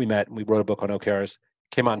 but we met and we wrote a book on OKRs,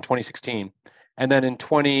 came out in 2016. And then in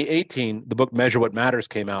 2018, the book Measure What Matters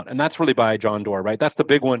came out. And that's really by John Doerr, right? That's the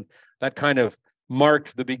big one that kind of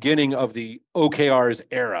marked the beginning of the OKRs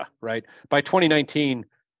era, right? By 2019,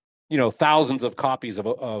 thousands of copies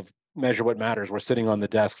of Measure What Matters were sitting on the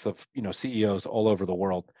desks of, CEOs all over the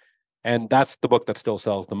world. And that's the book that still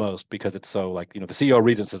sells the most because it's so the CEO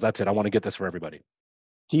reads it and says, that's it. I want to get this for everybody.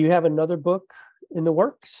 Do you have another book in the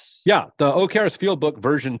works? Yeah, the OKRs Field Book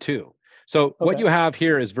version 2. So what you have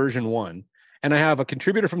here is version 1. And I have a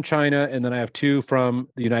contributor from China, and then I have 2 from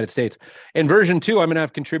the United States. In version 2, I'm going to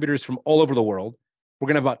have contributors from all over the world. We're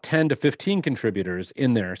going to have about 10 to 15 contributors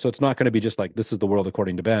in there. So it's not going to be just like, this is the world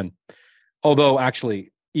according to Ben. Although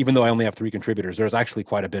actually, even though I only have 3 contributors, there's actually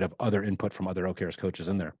quite a bit of other input from other OKRs coaches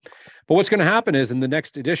in there. But what's going to happen is in the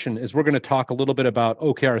next edition is we're going to talk a little bit about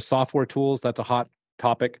OKR software tools. That's a hot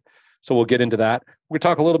topic. So we'll get into that. We're going to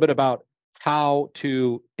talk a little bit about how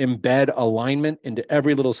to embed alignment into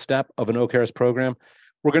every little step of an OKRs program.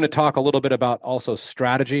 We're going to talk a little bit about also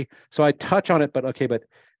strategy. So I touch on it, but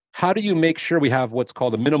how do you make sure we have what's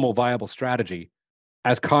called a minimal viable strategy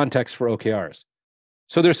as context for OKRs?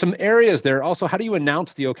 So there's some areas there. Also, how do you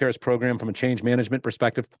announce the OKRs program from a change management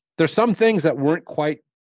perspective? There's some things that weren't quite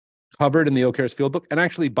covered in the OKRs Field Book, and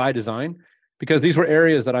actually by design, because these were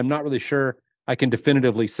areas that I'm not really sure I can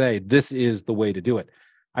definitively say this is the way to do it.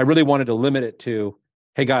 I really wanted to limit it to,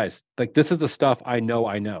 hey guys, this is the stuff I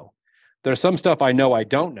know. There's some stuff I know I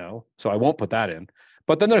don't know, so I won't put that in.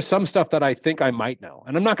 But then there's some stuff that I think I might know.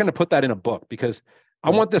 And I'm not going to put that in a book because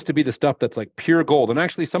I want this to be the stuff that's like pure gold. And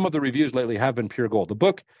actually some of the reviews lately have been pure gold. The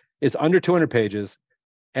book is under 200 pages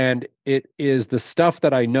and it is the stuff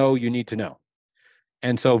that I know you need to know.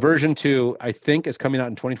 And so version 2, I think, is coming out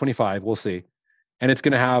in 2025. We'll see. And it's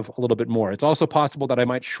going to have a little bit more. It's also possible that I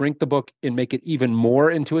might shrink the book and make it even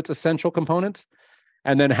more into its essential components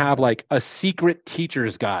and then have a secret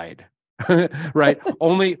teacher's guide, right?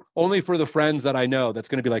 only for the friends that I know. That's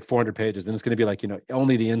going to be 400 pages. And it's going to be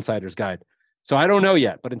only the insider's guide. So I don't know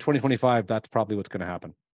yet, but in 2025, that's probably what's going to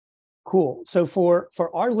happen. Cool. So for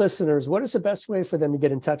our listeners, what is the best way for them to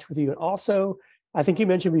get in touch with you? And also, I think you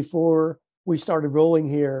mentioned before we started rolling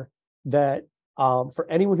here that for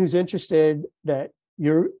anyone who's interested, that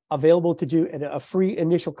you're available to do a free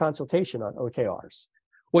initial consultation on OKRs.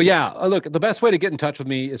 Well, yeah. Look, the best way to get in touch with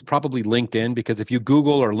me is probably LinkedIn, because if you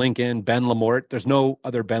Google or LinkedIn Ben Lamorte, there's no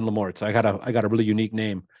other Ben Lamorte. I got a really unique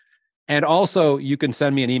name. And also, you can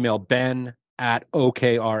send me an email,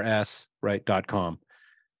 ben@okrs.com.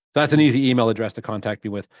 That's an easy email address to contact me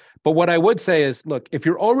with. But what I would say is, look, if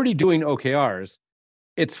you're already doing OKRs,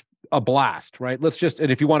 it's a blast, right?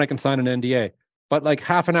 And if you want, I can sign an NDA. But like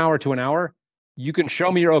half an hour to an hour, you can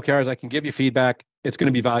show me your OKRs. I can give you feedback. It's going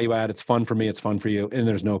to be value add. It's fun for me. It's fun for you. And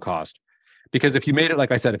there's no cost. Because if you made it,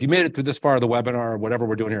 like I said, if you made it through this far of the webinar or whatever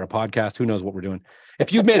we're doing here, a podcast, who knows what we're doing.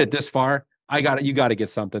 If you've made it this far, you got to get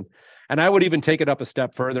something. And I would even take it up a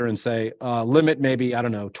step further and say, limit maybe, I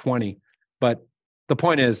don't know, 20. But the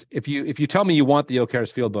point is, if you tell me you want the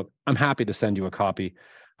OKRs field book, I'm happy to send you a copy.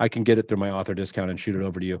 I can get it through my author discount and shoot it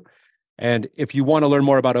over to you. And if you want to learn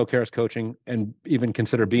more about OKRs coaching and even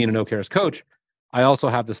consider being an OKRs coach, I also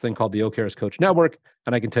have this thing called the OKRs Coach Network,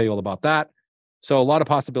 and I can tell you all about that. So a lot of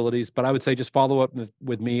possibilities, but I would say just follow up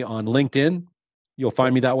with me on LinkedIn. You'll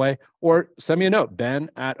find me that way, or send me a note,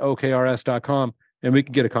 ben@okrs.com, and we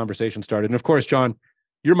can get a conversation started. And of course, John,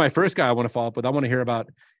 you're my first guy I want to follow up with. I want to hear about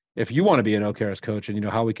if you want to be an OKRs coach and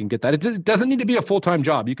how we can get that. It doesn't need to be a full-time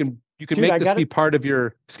job. You can make this be part of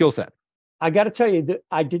your skill set. I got to tell you that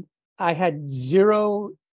I had zero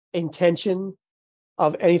intention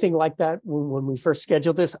of anything like that when we first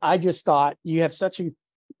scheduled this. I just thought you have such a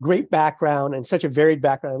great background and such a varied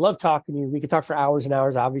background. I love talking to you. We could talk for hours and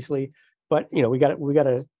hours, obviously, but we got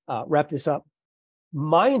to wrap this up.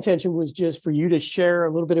 My intention was just for you to share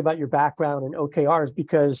a little bit about your background in OKRs,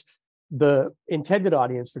 because the intended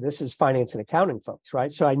audience for this is finance and accounting folks,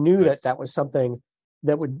 right? So I knew that was something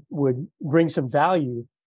that would bring some value.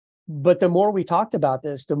 But the more we talked about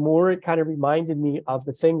this, the more it kind of reminded me of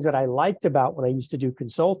the things that I liked about when I used to do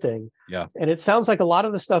consulting. Yeah. And it sounds like a lot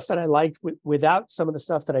of the stuff that I liked without some of the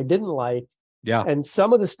stuff that I didn't like. Yeah. And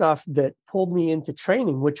some of the stuff that pulled me into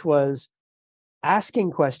training, which was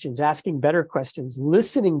asking questions, asking better questions,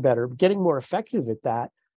 listening better, getting more effective at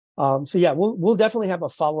that. So yeah, we'll definitely have a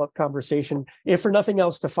follow-up conversation, if for nothing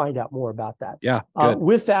else, to find out more about that. Yeah.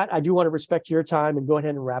 With that, I do want to respect your time and go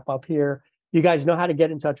ahead and wrap up here. You guys know how to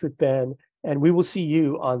get in touch with Ben, and we will see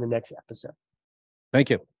you on the next episode. Thank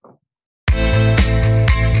you.